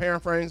again. And I'm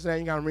paraphrasing that.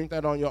 You got to read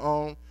that on your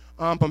own.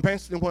 But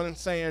basically what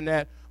it's saying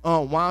that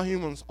while he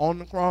was on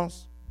the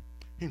cross,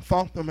 he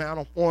fought the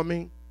battle for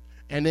me.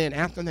 And then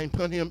after they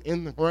put him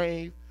in the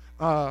grave,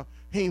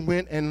 he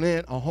went and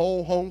led a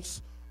whole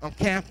host of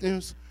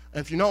captives.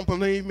 If you don't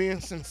believe me,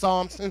 it's in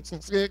Psalm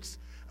 66.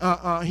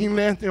 He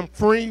led them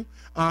free.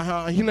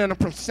 He led a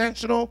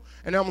processional,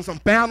 and there was a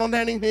battle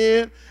that he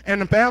did,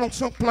 and the battle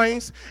took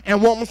place,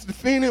 and what was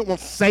defeated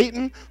was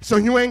Satan, so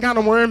you ain't got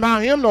to worry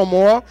about him no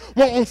more.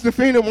 What was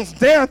defeated was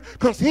death,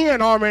 because he had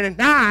already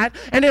died,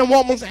 and then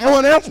what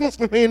else was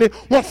defeated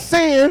was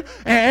sin,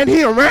 and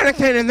he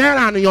eradicated that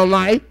out of your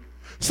life.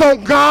 So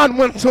God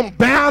went to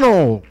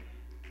battle.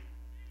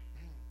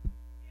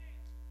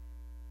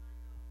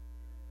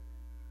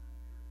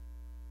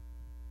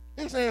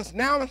 He says,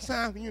 now it's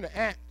time for you to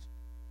act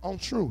on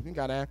truth. You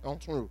got to act on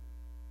truth.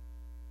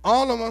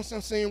 All of us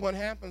have seen what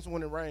happens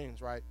when it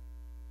rains, right?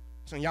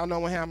 So y'all know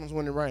what happens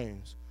when it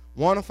rains.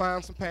 Water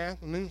finds a path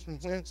and leaves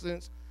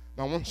resistance.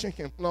 Now one chick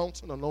can flow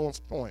to the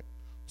lowest point.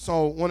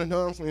 So what it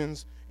does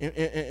is,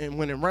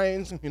 when it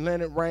rains, if you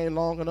let it rain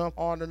long enough,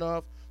 hard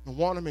enough, the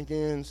water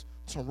begins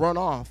to run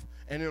off,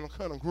 and it'll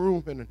cut a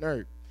groove in the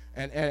dirt.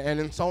 And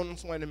in so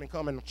this way, they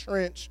become in a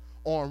trench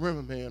or a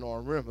riverbed or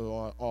a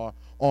river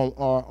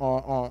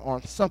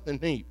or something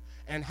deep.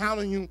 And how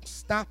do you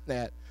stop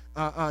that?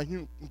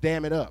 You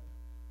dam it up.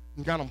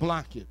 You got to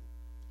block it.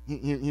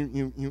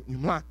 You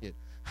block it.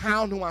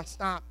 How do I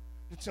stop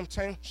the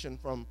temptation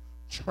from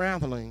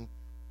traveling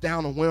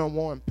down a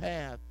well-worn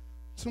path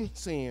to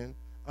sin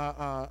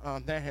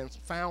that has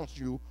found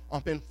you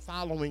or been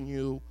following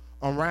you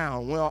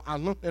around? Well, I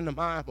looked in the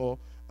Bible,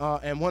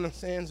 and what it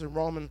says in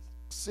Romans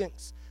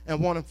 6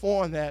 and 1 and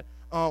 4 that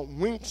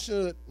what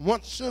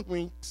should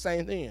we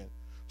say then?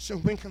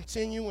 Should we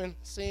continue in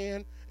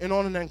sin in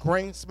order that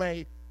grace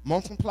may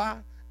multiply?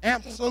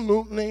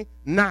 Absolutely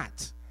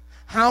not.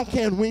 How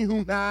can we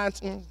who died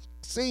to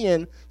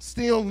sin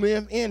still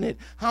live in it?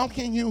 How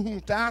can you who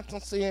died to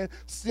sin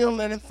still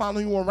let it follow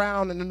you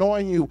around and annoy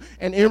you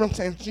and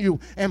irritate you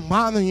and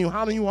bother you?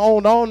 How do you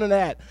hold on to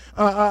that?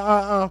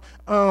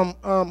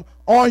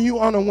 Are you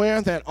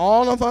unaware that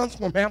all of us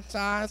were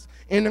baptized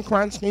into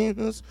Christ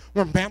Jesus?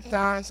 Were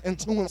baptized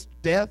into his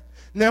death?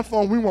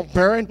 Therefore, we were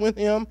buried with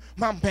him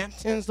by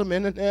baptism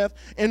into death,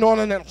 in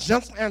order that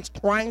just as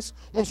Christ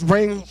was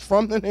raised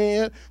from the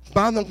dead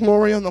by the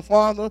glory of the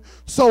Father,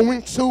 so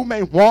we too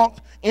may walk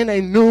in a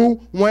new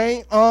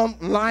way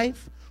of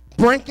life,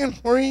 breaking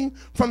free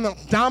from the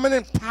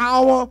dominant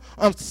power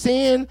of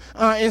sin.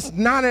 Is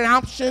not an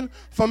option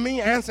for me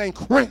as a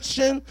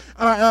Christian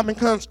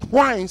because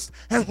Christ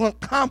has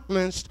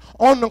accomplished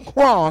on the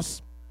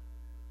cross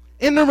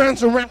in the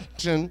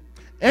resurrection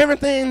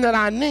everything that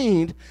I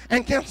need,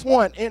 and guess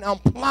what? It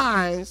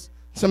applies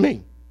to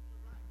me.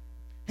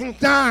 He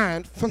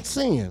died for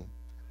sin.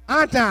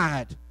 I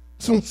died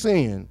to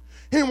sin.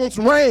 He was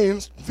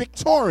raised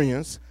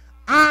victorious.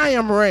 I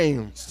am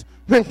raised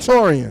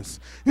victorious.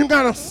 You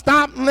got to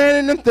stop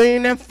letting the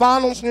thing that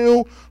follows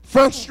you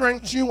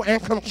frustrate you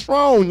and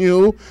control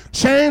you.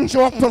 Change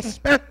your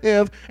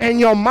perspective and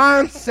your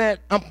mindset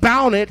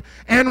about it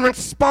and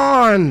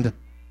respond.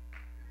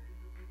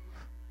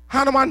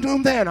 How do I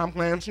do that? I'm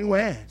glad you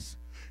asked.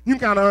 You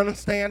got to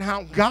understand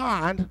how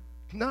God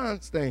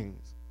does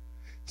things.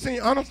 See,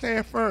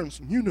 understand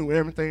first, you do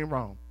everything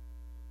wrong.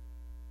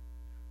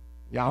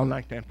 Y'all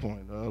like that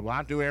point. Well,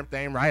 I do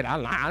everything right.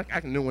 I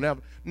can do whatever.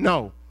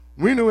 No,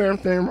 we do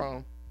everything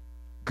wrong.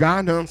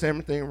 God does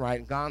everything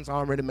right. God's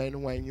already made a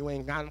way. You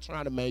ain't got to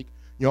try to make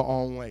your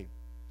own way.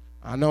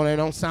 I know they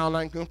don't sound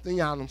like good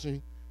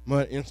theology,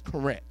 but it's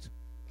correct.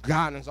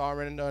 God has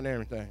already done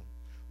everything.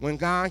 When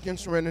God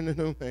gets ready to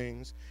do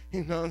things,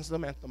 he does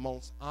them at the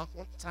most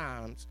awkward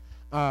times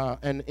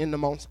and in the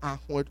most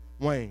awkward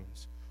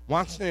ways.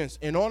 Watch this.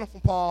 In order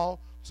for Paul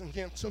to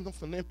get to the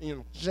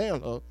Philippian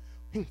jailer,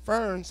 he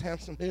first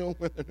has to deal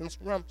with the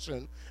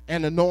disruption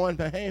and annoying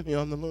behavior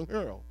of the little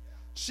girl.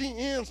 She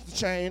is the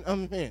chain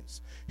of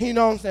events. He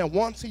knows that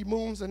once he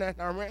moves in that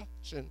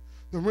direction,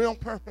 the real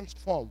purpose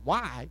for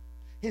why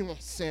he was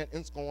sent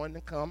is going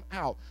to come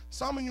out.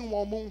 Some of you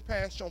won't move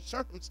past your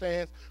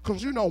circumstance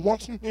because you know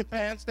once you get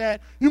past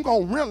that, you're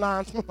going to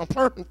realize what the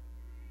purpose.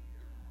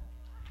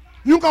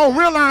 You're going to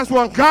realize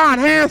what God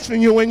has for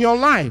you in your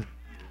life.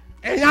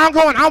 And y'all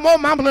going, I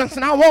want my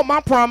blessing, I want my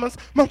promise,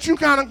 but you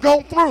got to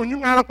go through. You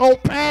got to go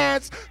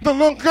past the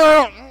little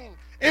girl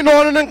in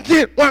order to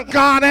get what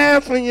God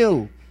has for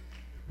you.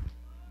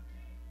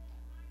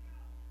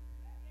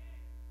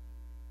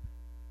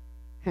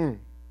 He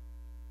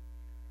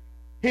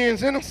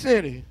is in a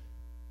city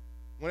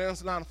where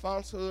there's a lot of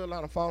falsehood, a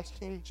lot of false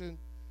teaching,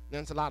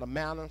 there's a lot of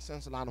malice,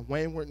 there's a lot of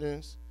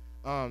waywardness.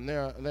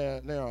 There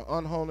are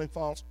unholy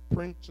false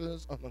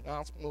preachers of the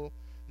gospel.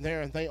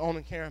 They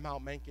only care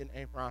about making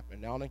a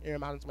profit. They only care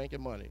about is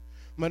making money.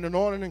 But in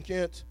order to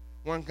get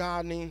where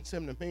God needs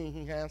him to be,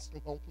 he has to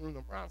go through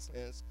the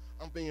process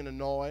of being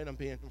annoyed, of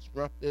being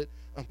disrupted,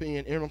 of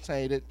being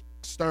irritated,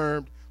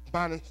 disturbed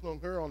by this little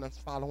girl that's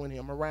following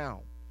him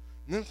around.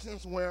 This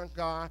is where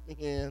God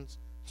begins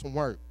to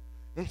work.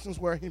 This is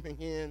where he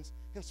begins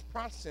his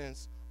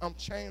process of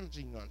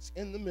changing us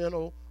in the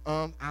middle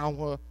of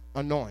our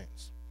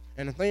annoyance.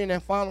 And the thing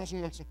that follows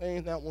you is the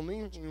thing that will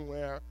lead you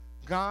where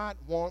God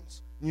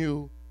wants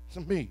you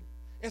to be.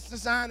 It's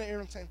designed to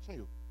irritate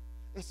you.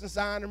 It's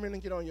designed to really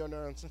get on your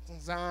nerves. It's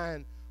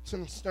designed to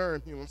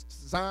disturb you. It's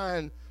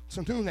designed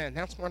to do that.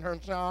 That's what her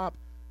job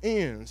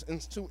is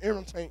to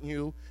irritate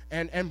you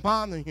and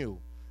bother you.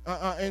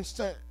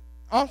 It's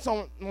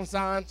also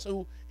designed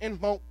to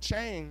invoke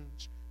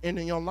change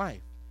into your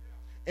life.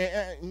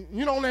 And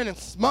you don't let it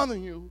smother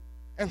you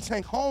and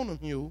take hold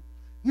of you.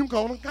 You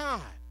go to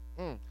God.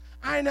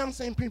 I ain't never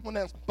seen people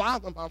that's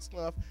bothered about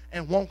stuff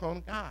and won't go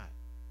to God.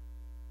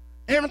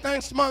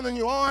 Everything's smothering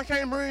you. Oh, I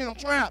can't breathe, I'm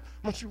trapped.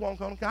 But you won't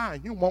go to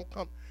God. You won't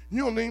come.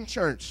 You'll leave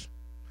church.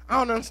 I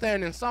don't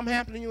understand. And something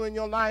happened to you in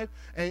your life,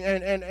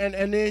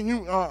 and then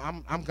you,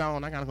 I'm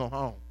gone. I got to go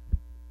home.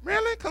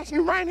 Really? Because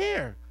you're right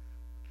here.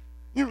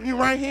 You're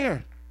right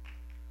here.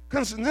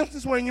 Because this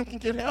is where you can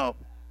get help.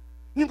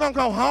 You're going to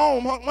go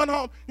home. What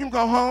home? You can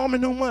go home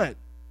and do what?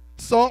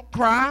 Sulk,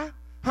 cry?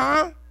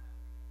 Huh?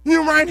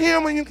 You're right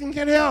here when you can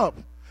get help.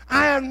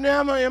 I have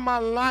never in my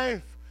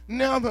life,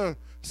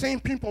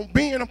 seen people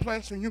be in a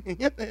place where you can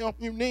get the help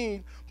you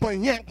need, but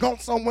yet go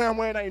somewhere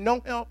where there ain't no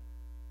help.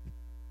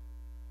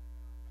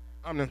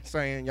 I'm just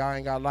saying, y'all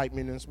ain't got to like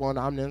me in this one.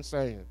 I'm just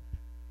saying.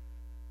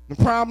 The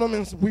problem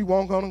is we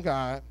won't go to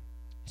God,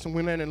 so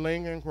we let it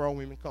linger and grow.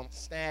 We become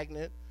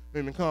stagnant.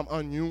 We become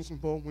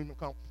unusable. We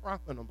become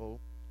profitable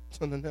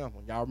to the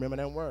devil. Y'all remember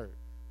that word?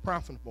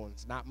 Profitable.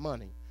 It's not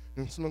money.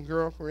 This little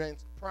girl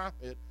creates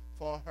profit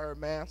for her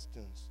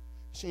masters.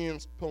 She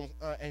is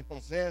a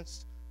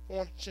possessed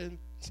fortune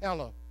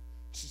teller.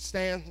 She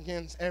stands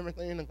against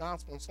everything the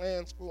gospel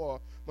stands for,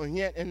 but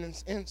yet in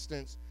this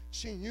instance,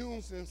 she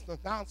uses the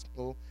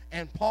gospel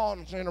and Paul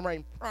to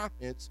generate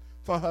profits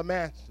for her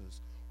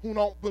masters who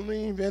don't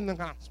believe in the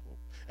gospel.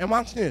 And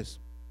watch this.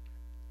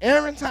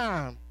 Every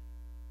time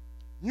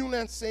you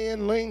let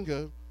sin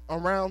linger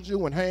around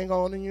you and hang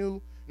on to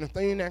you, the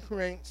thing that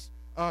creates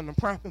the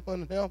profit for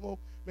the devil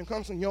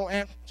becomes in your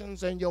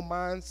actions and your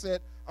mindset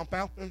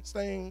about this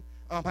thing,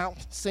 about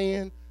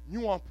sin,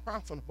 you are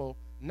profitable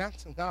not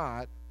to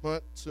God,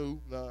 but to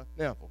the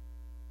devil.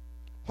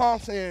 Paul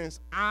says,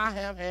 I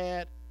have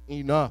had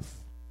enough.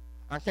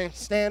 I can't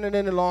stand it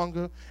any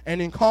longer. And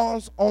he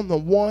calls on the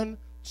one,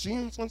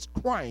 Jesus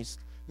Christ,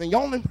 the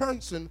only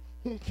person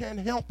who can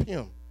help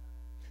him.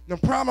 The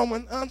problem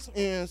with us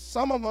is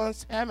some of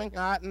us haven't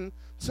gotten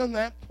to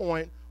that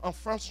point of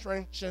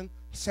frustration,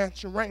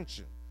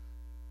 saturation.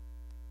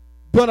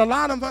 But a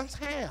lot of us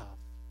have.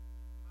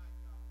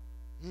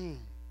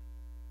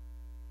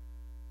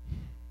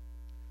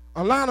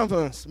 A lot of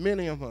us,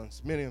 many of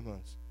us,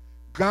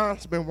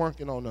 God's been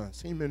working on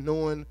us. He's been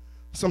doing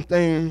some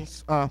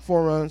things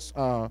for us.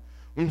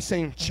 We've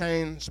seen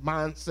changed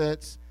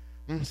mindsets.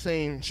 We've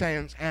seen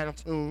changed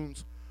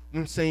attitudes.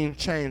 We've seen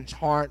changed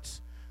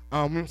hearts.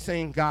 We've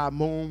seen God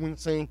move. We've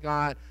seen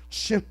God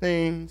shift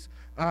things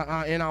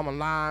in our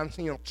lives.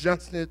 He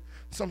adjusted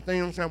some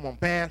things that were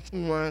bad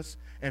to us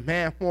and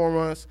bad for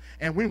us.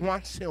 And we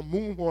watched him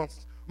move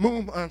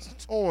us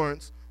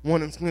towards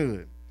what is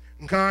good.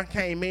 God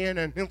came in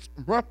and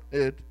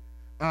disrupted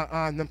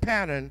the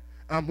pattern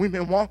we've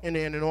been walking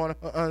in order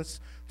for us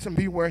to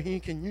be where he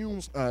can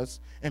use us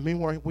and be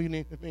where we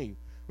need to be.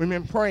 We've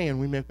been praying.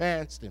 We've been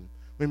fasting.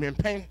 We've been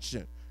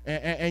patient.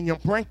 And your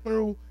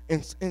breakthrough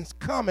is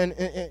coming.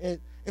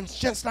 It's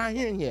just not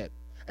here yet.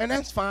 And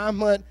that's fine,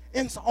 but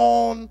it's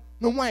on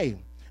the way.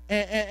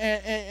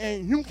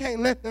 And you can't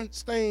let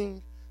this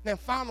thing that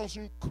follows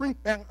you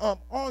creep back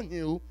up on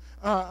you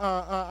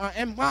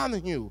and bother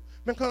you.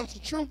 Because the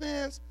truth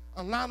is,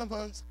 a lot of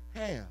us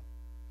have.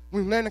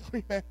 We let it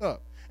creep back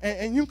up.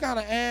 And you got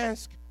to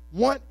ask,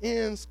 what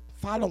is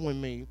following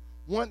me?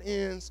 What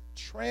is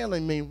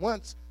trailing me?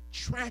 What's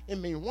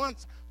tracking me?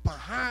 What's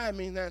behind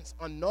me that's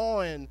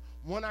annoying?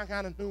 What I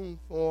got to do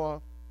for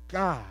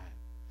God?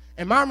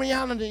 And my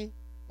reality,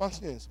 watch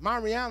this, my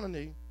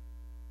reality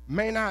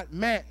may not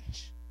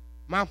match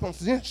my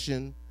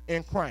position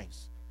in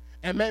Christ.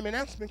 And maybe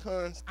that's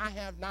because I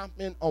have not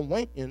been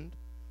awakened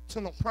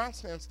to the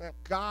process that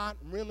God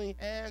really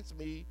has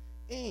me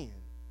in.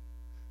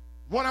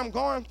 What I'm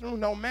going through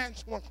don't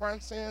match what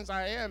Christ says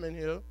I am in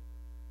here.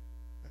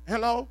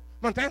 Hello?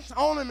 But that's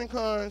only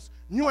because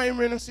you ain't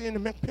really seeing the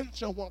big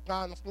picture of what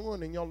God is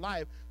doing in your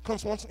life.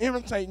 Because what's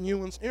irritating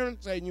you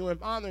and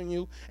bothering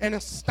you, and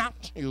it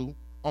stopped you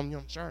on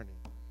your journey.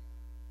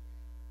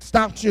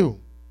 Stopped you.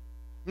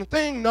 The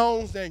thing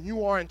knows that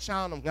you are a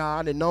child of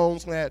God. It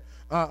knows that,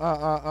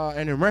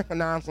 and it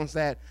recognizes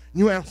that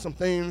you have some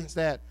things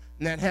that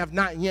have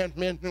not yet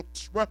been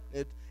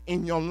instructed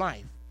in your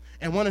life.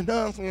 And what it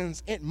does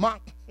is it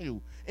mocks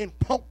you. It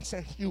pokes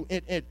at you.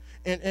 It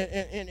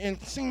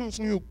seems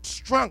you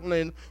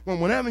struggling with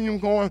whatever you're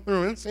going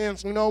through. It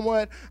says, you know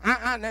what?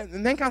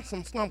 They got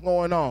some stuff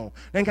going on.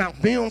 They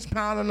got bills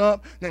piling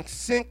up. They're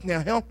sick.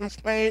 Their health is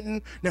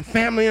fading. Their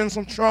family is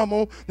in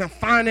trouble. Their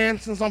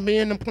finances are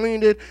being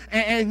depleted.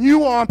 And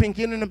you are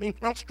beginning to be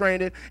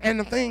frustrated. And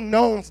the thing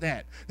knows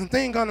that. The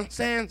thing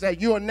understands that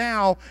you are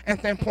now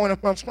at that point of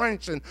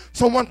frustration.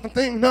 So what the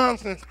thing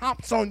does is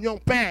hops on your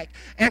back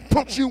and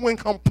puts you in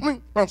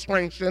complete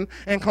frustration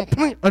and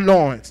complete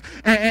annoyance.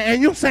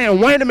 And you're saying,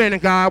 wait a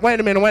minute, God, wait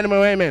a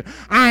minute.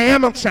 I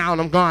am a child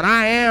of God.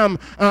 I am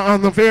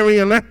the very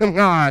elect of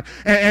God.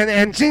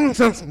 And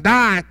Jesus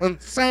died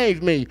and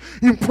saved me.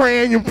 You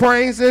praying, you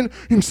praising,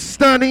 you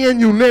studying,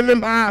 you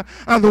living by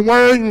the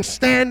word, you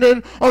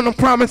standing on the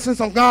promises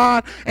of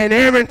God. And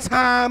every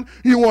time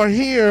you are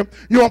here,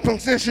 your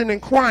position in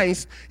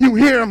Christ, you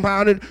hear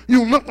about it,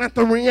 you look at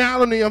the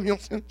reality of your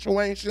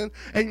situation,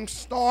 and you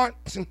start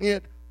to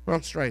get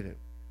frustrated.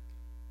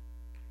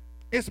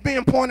 It's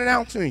being pointed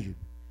out to you.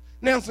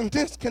 There's a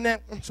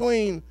disconnect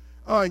between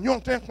your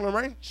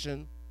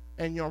declaration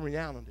and your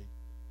reality.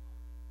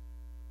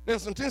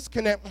 There's a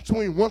disconnect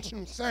between what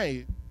you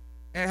say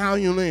and how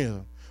you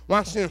live.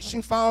 Watch this.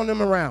 She followed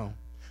them around,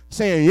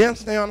 saying,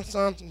 yes, they are the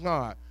sons of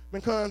God,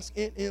 because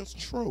it is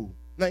true.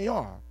 They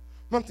are.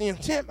 But the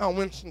intent by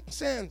when she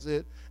says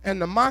it and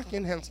the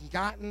mocking has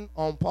gotten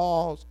on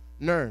Paul's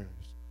nerves.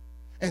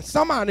 And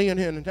somebody in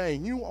here today,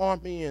 you are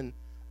being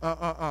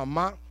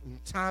mocked. You're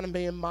tired of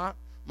being mocked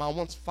by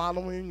what's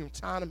following. You're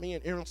tired of being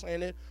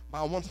irritated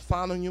by what's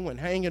following you and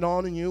hanging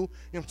on to you.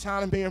 You're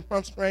tired of being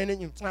frustrated.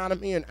 You're tired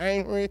of being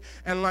angry.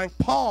 And like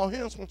Paul,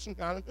 here's what you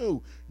got to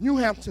do. You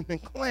have to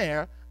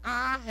declare,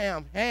 I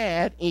have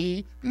had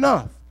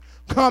enough.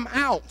 Come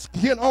out.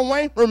 Get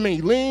away from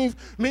me. Leave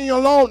me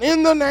alone.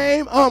 In the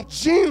name of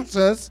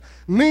Jesus,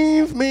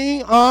 leave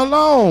me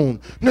alone.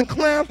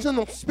 Declare to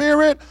the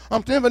spirit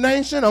of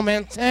divination, of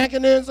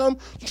antagonism,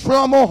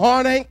 trouble,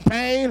 heartache,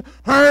 pain,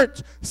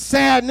 hurt,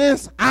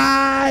 sadness,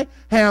 I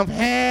have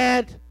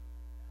had.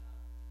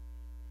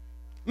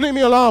 Leave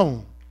me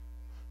alone.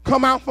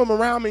 Come out from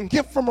around me.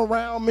 Get from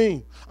around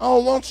me. I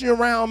don't want you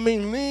around me.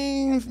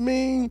 Leave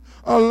me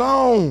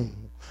alone.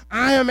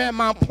 I am at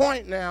my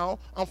point now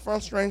of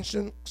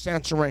frustration,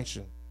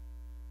 saturation.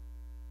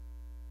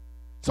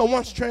 So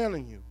what's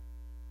trailing you?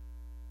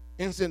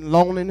 Is it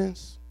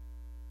loneliness?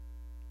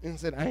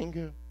 Is it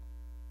anger?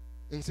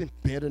 Is it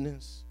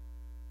bitterness?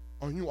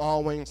 Are you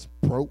always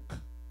broke?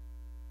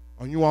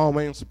 Are you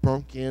always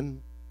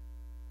broken?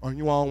 Are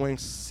you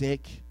always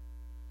sick?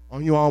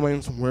 Are you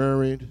always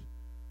worried?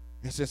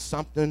 Is it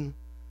something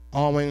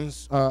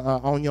always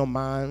on your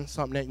mind,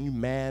 something that you're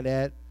mad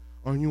at?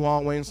 Are you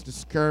always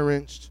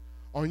discouraged?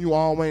 Are you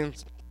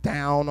always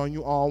down? Are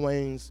you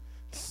always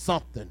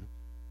something?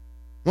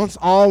 What's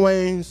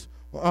always,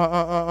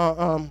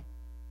 what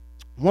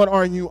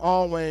are you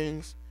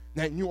always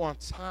that you are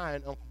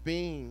tired of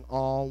being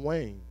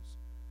always?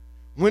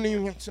 When do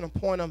you get to the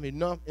point of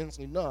enough is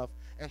enough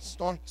and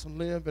start to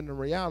live in the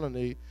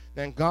reality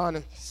that God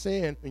has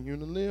said for you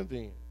to live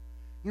in?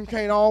 You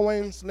can't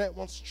always let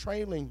what's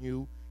trailing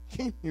you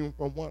keep you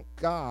from what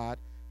God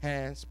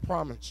has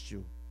promised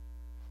you.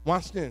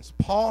 Watch this.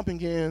 Paul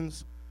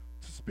begins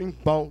to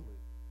speak boldly.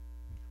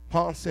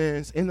 Paul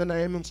says, in the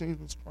name of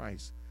Jesus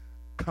Christ,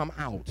 come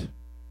out.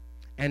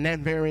 And that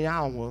very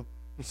hour,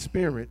 the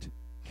Spirit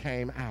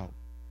came out.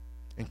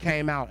 And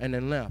came out and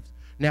then left.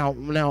 Now,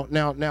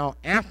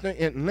 after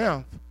it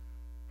left,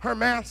 her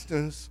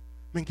masters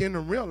begin to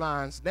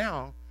realize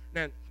now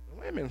that,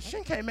 wait a minute,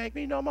 she can't make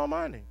me no more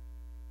money.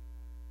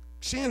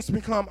 She has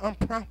become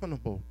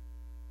unprofitable.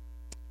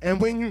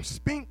 And when you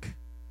speak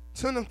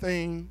to the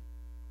thing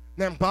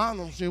that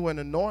bothers you and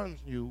annoys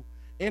you,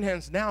 it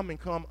has now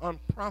become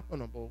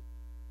unprofitable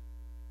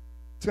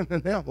to the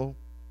devil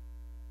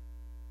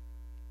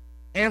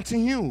and to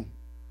you.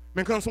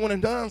 Because what it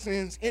does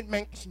is it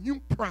makes you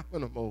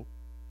profitable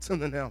to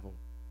the devil.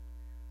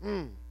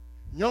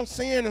 Your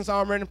sin is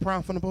already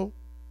profitable.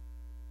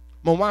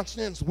 But watch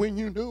this. When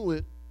you do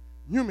it,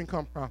 you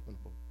become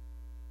profitable.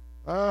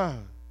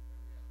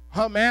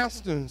 Her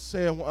master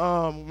said,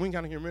 we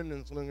got to get rid of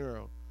this little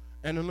girl.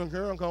 And the little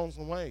girl goes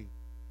away.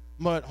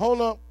 But hold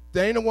up,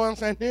 they ain't the ones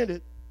that did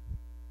it.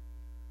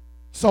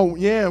 So,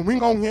 yeah,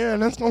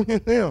 let's go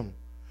get them.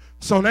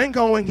 So they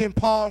go and get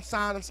Paul,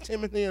 Silas,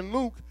 Timothy, and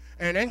Luke,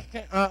 and they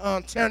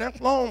tear their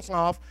clothes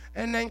off,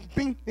 and they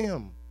beat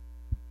them.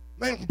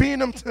 They beat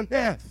them to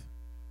death.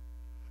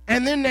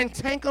 And then they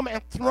take them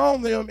and throw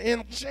them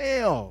in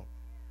jail.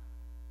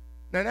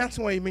 Now, that's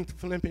the way you meet the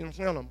Philippians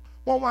jail.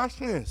 Well, watch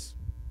this.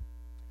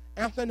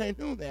 After they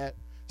do that,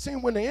 see,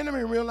 when the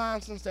enemy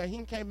realizes that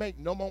he can't make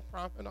no more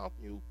profit off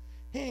you,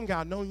 he ain't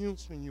got no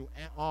use for you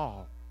at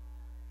all.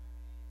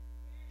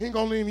 He ain't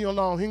going to leave you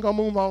alone. He ain't going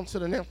to move on to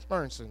the next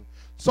person.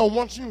 So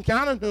what you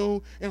got to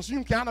do is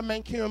you got to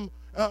make him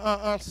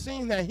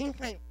see that he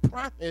can't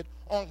profit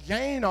or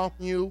gain off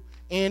you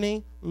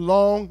any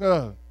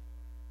longer.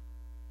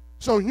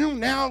 So you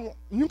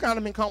got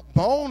to become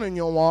bold in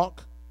your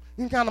walk.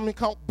 You got to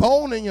become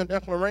bold in your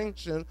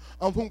declaration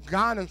of who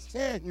God has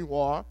said you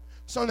are,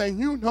 so that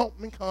you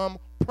don't become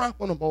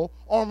profitable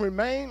or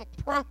remain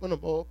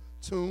profitable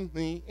to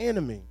the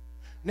enemy.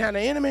 Now,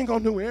 the enemy ain't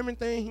going to do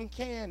everything he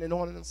can in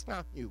order to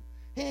stop you.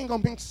 He ain't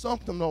going to be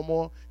something no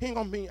more. He ain't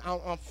going to be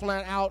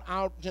flat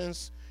out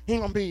just, he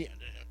ain't going to be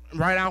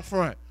right out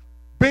front.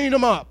 Beat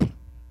them up.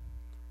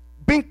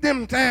 Beat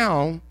them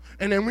down,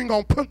 and then we're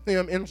going to put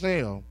them in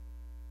jail.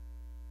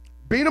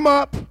 Beat them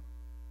up,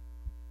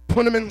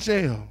 put them in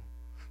jail.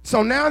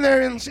 So now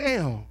they're in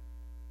jail.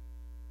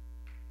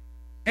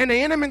 And the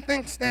enemy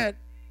thinks that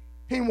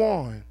he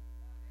won.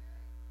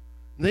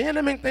 The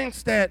enemy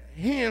thinks that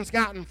he has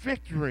gotten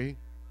victory.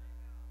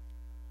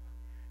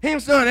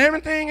 He's done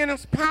everything in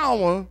his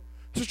power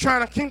to try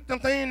to keep the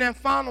thing that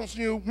follows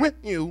you with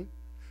you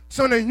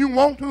so that you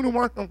won't do the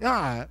work of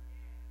God.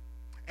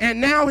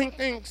 And now he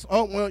thinks,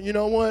 oh, well, you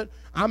know what?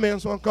 I may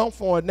as well go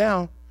for it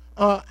now.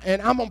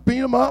 And I'm going to beat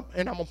him up,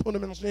 and I'm going to put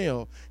him in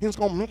jail. He's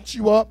going to mix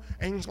you up,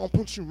 and he's going to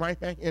put you right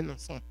back into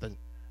something.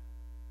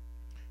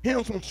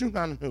 Here's what you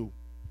got to do.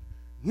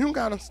 You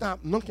got to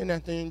stop looking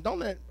at things.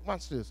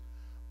 Watch this.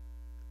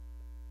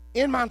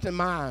 In my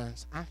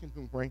demise, I can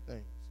do great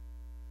things.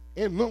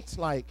 It looks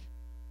like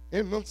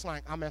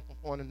I'm at the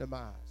point of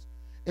demise.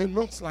 It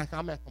looks like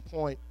I'm at the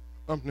point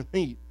of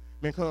defeat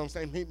because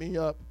they beat me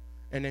up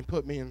and they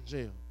put me in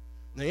jail.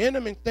 The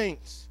enemy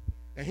thinks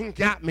that he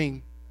got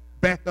me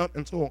backed up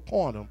into a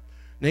corner.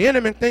 The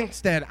enemy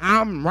thinks that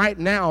I'm right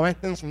now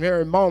at this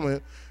very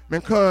moment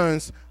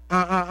because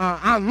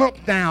I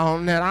look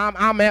down that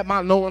I'm at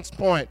my lowest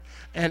point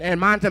and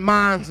my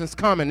demise is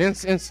coming.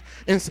 It's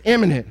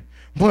imminent.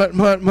 But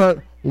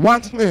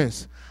watch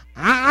this.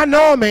 I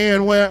know a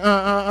man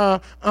where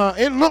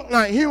it looked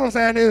like he was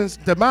at his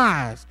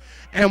demise.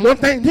 And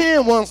what they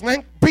did was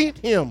they beat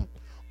him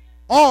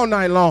all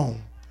night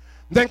long.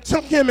 They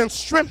took him and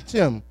stripped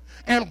him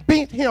and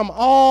beat him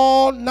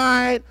all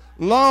night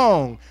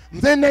long.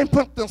 Then they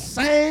put the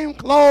same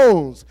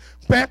clothes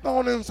back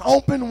on his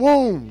open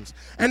wounds.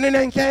 And then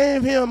they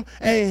gave him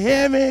a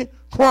heavy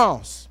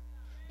cross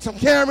to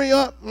carry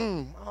up,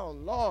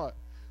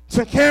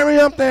 to carry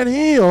up that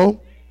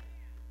hill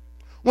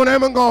when they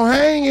were going to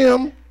hang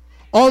him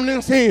on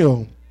this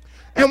hill.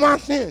 And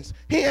watch this.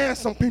 He had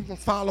some people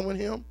following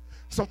him,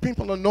 some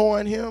people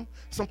annoying him,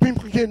 some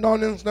people getting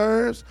on his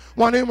nerves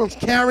while he was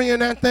carrying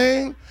that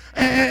thing.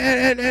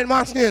 And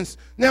watch this.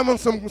 There were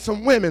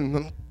some women,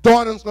 the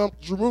daughters of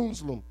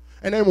Jerusalem,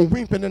 and they were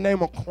weeping and they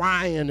were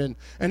crying and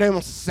they were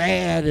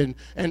sad and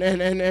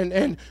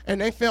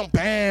they felt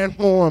bad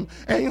for him.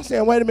 And he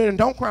said, wait a minute,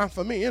 don't cry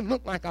for me. It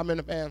looked like I'm in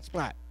a bad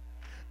spot.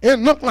 It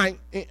looked like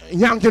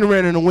y'all getting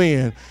ready to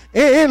win.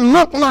 It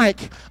looked like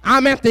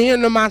I'm at the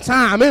end of my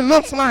time. It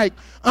looks like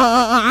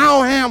I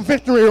don't have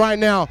victory right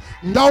now.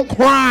 Don't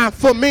cry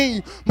for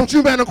me, but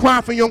you better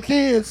cry for your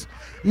kids.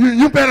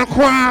 You better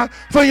cry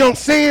for your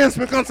sins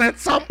because at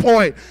some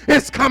point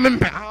it's coming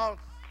back.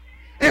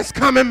 It's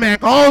coming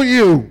back on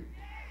you.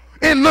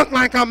 It looked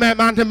like I'm at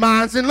my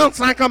demise. It looks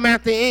like I'm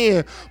at the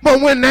end. But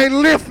when they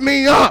lift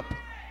me up,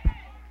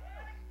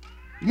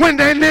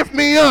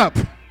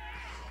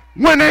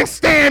 when they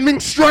stand me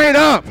straight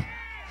up,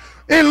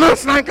 it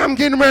looks like I'm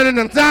getting ready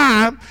to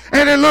die,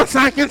 and it looks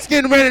like it's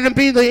getting ready to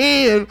be the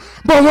end.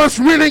 But what's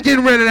really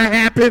getting ready to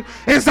happen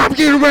is I'm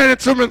getting ready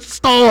to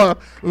restore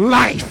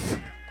life.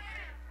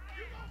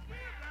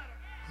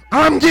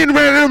 I'm getting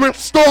ready to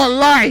restore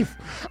life.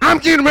 I'm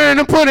getting ready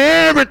to put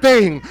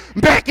everything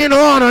back in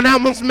order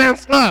that was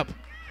messed up.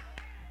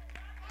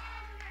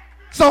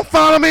 So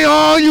follow me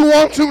all you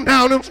want to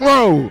down this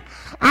road.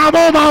 I'm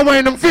on my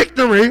way to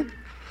victory.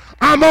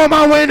 I'm on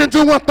my way to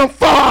do what the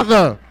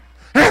Father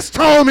has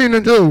told me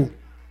to do.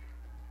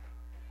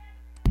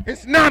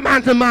 It's not my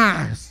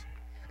demise.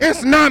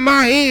 It's not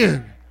my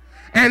end.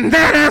 And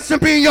that has to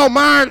be your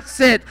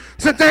mindset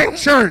today,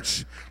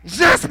 church.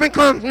 Just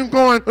because you're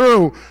going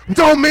through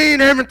don't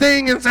mean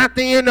everything is at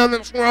the end of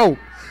this road.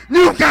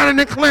 You got to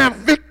declare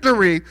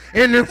victory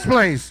in this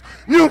place.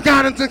 You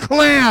got to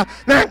declare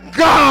that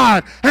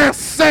God has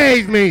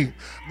saved me.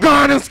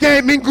 God has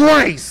gave me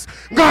grace.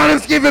 God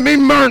has given me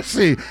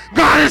mercy.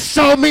 God has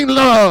shown me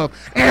love.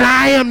 And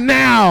I am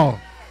now.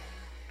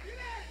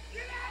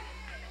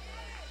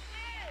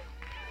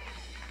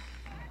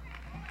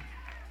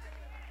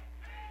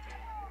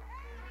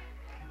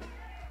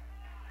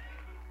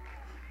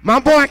 My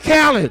boy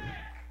Khaled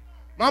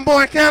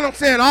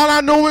said, all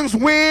I know is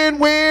win,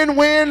 win,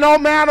 win, no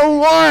matter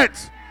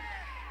what.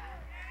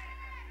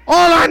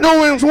 All I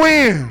know is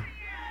win.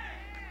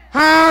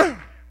 Huh?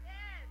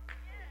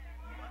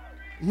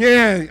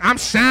 Yeah, I'm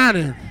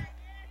shining.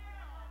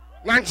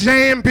 Like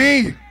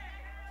J&B.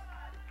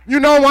 You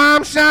know why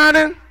I'm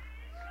shining?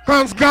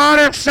 Because God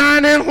is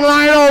shining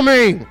light on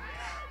me.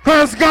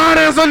 Because God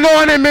has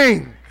anointed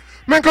me.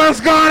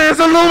 Because God has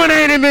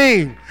illuminated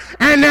me.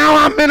 And now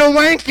I've been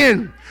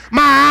awakened.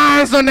 My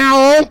eyes are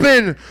now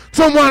open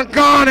to what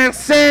God has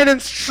said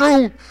is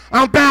true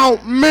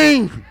about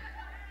me.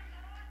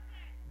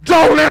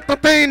 Don't let the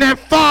thing that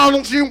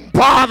follows you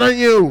bother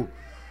you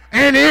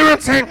and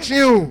irritate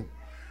you.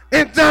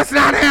 It does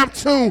not have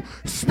to.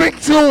 Speak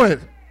to it.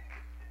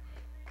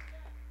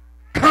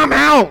 Come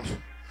out.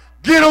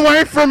 Get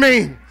away from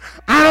me.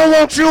 I don't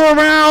want you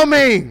around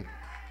me.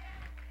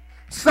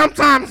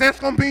 Sometimes that's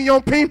going to be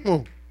your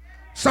people.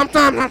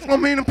 Sometimes that's going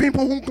to be the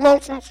people who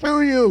closest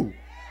to you.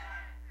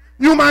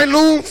 You might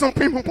lose some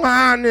people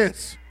behind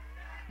this.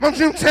 But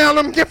you tell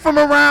them, get from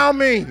around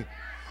me.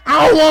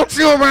 I don't want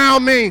you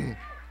around me.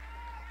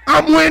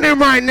 I'm winning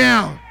right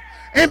now.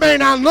 It may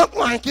not look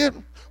like it,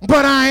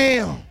 but I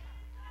am.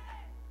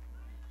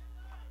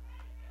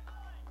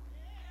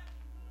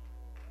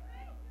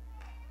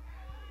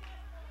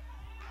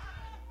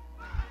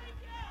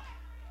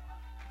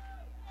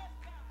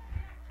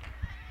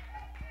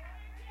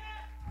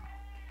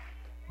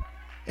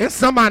 It's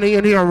somebody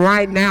in here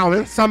right now.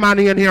 It's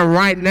somebody in here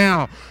right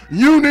now.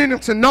 You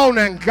needed to know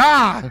that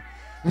God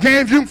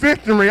gave you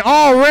victory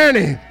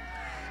already.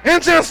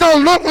 It just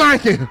don't look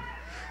like it.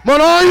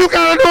 But all you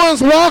got to do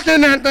is walk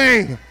in that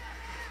thing.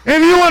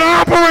 If you would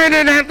operate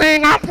in that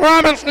thing, I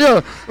promise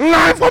you,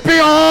 life would be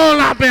a whole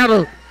lot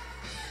better.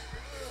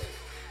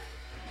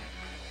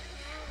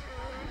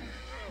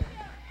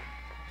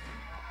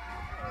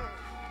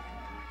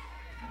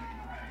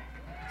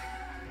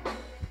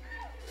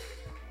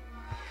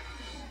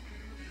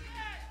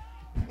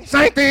 This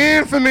ain't the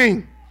end for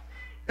me.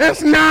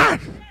 It's not.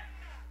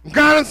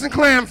 God is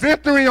declaring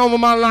victory over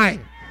my life.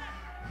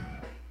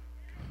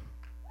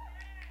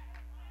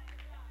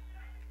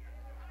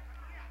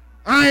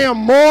 I am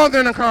more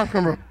than a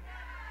conqueror.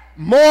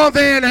 More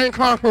than a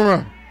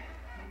conqueror.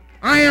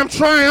 I am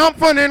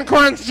triumphant in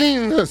Christ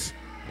Jesus.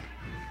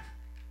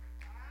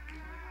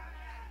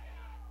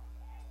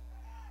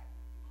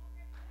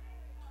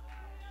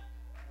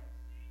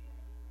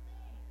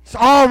 It's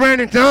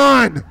already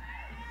done.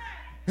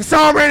 It's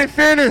already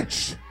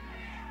finished.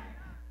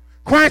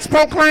 Christ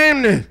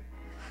proclaimed it.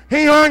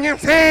 He hung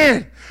his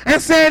head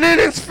and said, it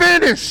is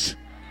finished.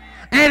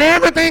 And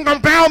everything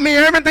about me,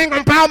 everything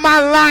about my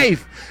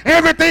life,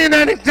 everything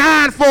that he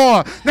died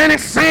for, that he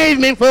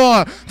saved me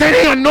for, that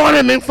he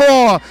anointed me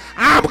for,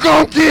 I'm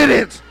going to get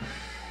it.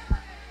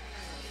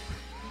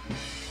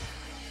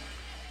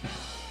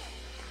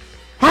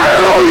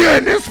 Hallelujah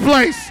in this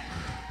place.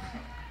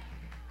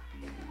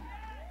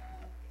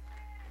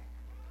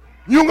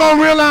 You're going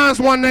to realize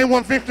one day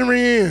what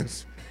victory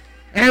is.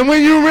 And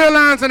when you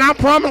realize it, I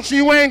promise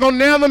you ain't going to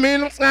never be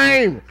the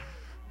same.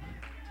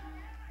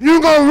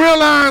 You're going to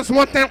realize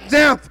what that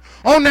death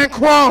on that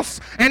cross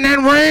and that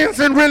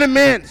ransom really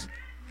meant.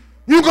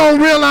 You're going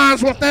to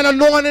realize what that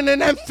anointing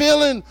and that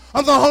feeling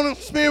of the Holy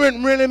Spirit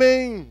really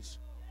means.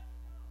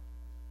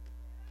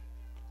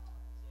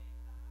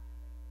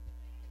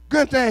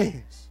 Good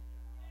days,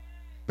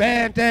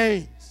 bad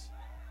days,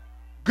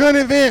 good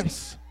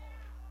events,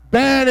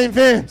 bad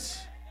events.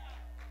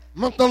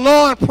 But the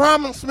Lord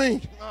promised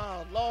me,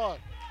 oh Lord,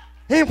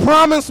 he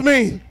promised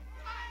me,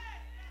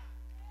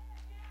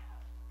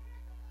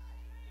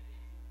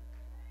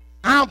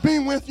 I'll be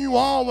with you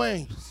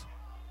always,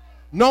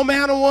 no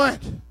matter what.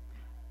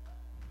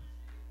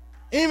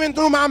 Even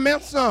through my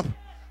mess up,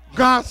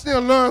 God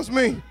still loves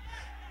me.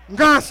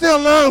 God still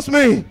loves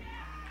me.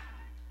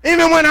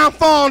 Even when I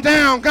fall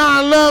down,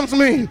 God loves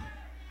me.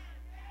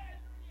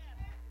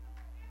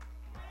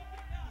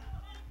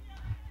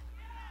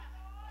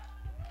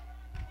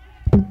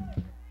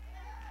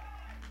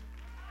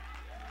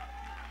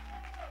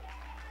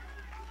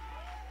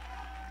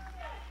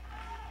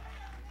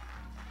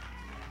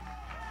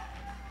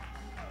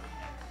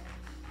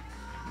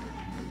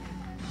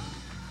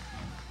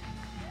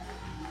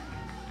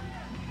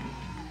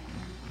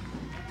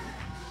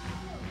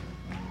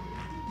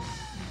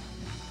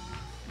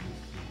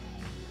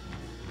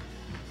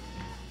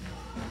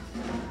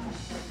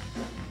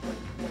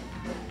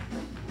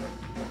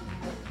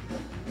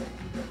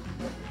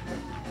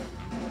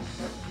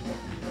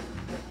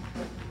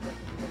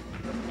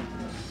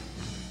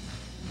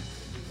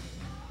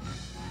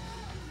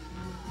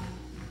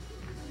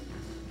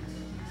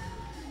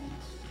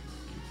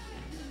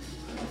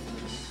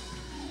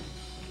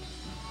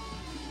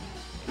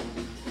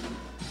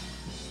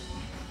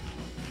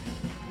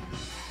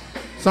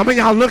 Some of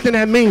y'all looking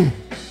at me,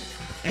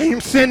 and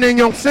you sitting in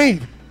your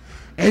seat,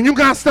 and you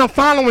got stuff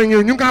following you,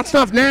 and you got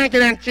stuff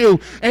nagging at you,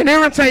 and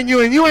irritating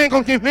you, and you ain't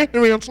going to get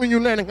victory until you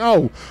let it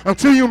go,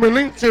 until you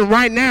release it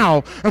right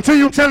now, until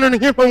you tell her to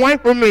get away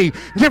from me,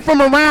 get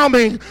from around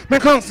me,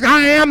 because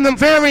I am the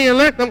very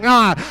elect of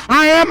God.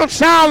 I am a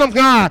child of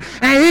God,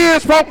 and he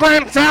has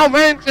proclaimed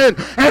salvation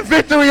and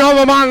victory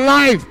over my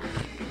life.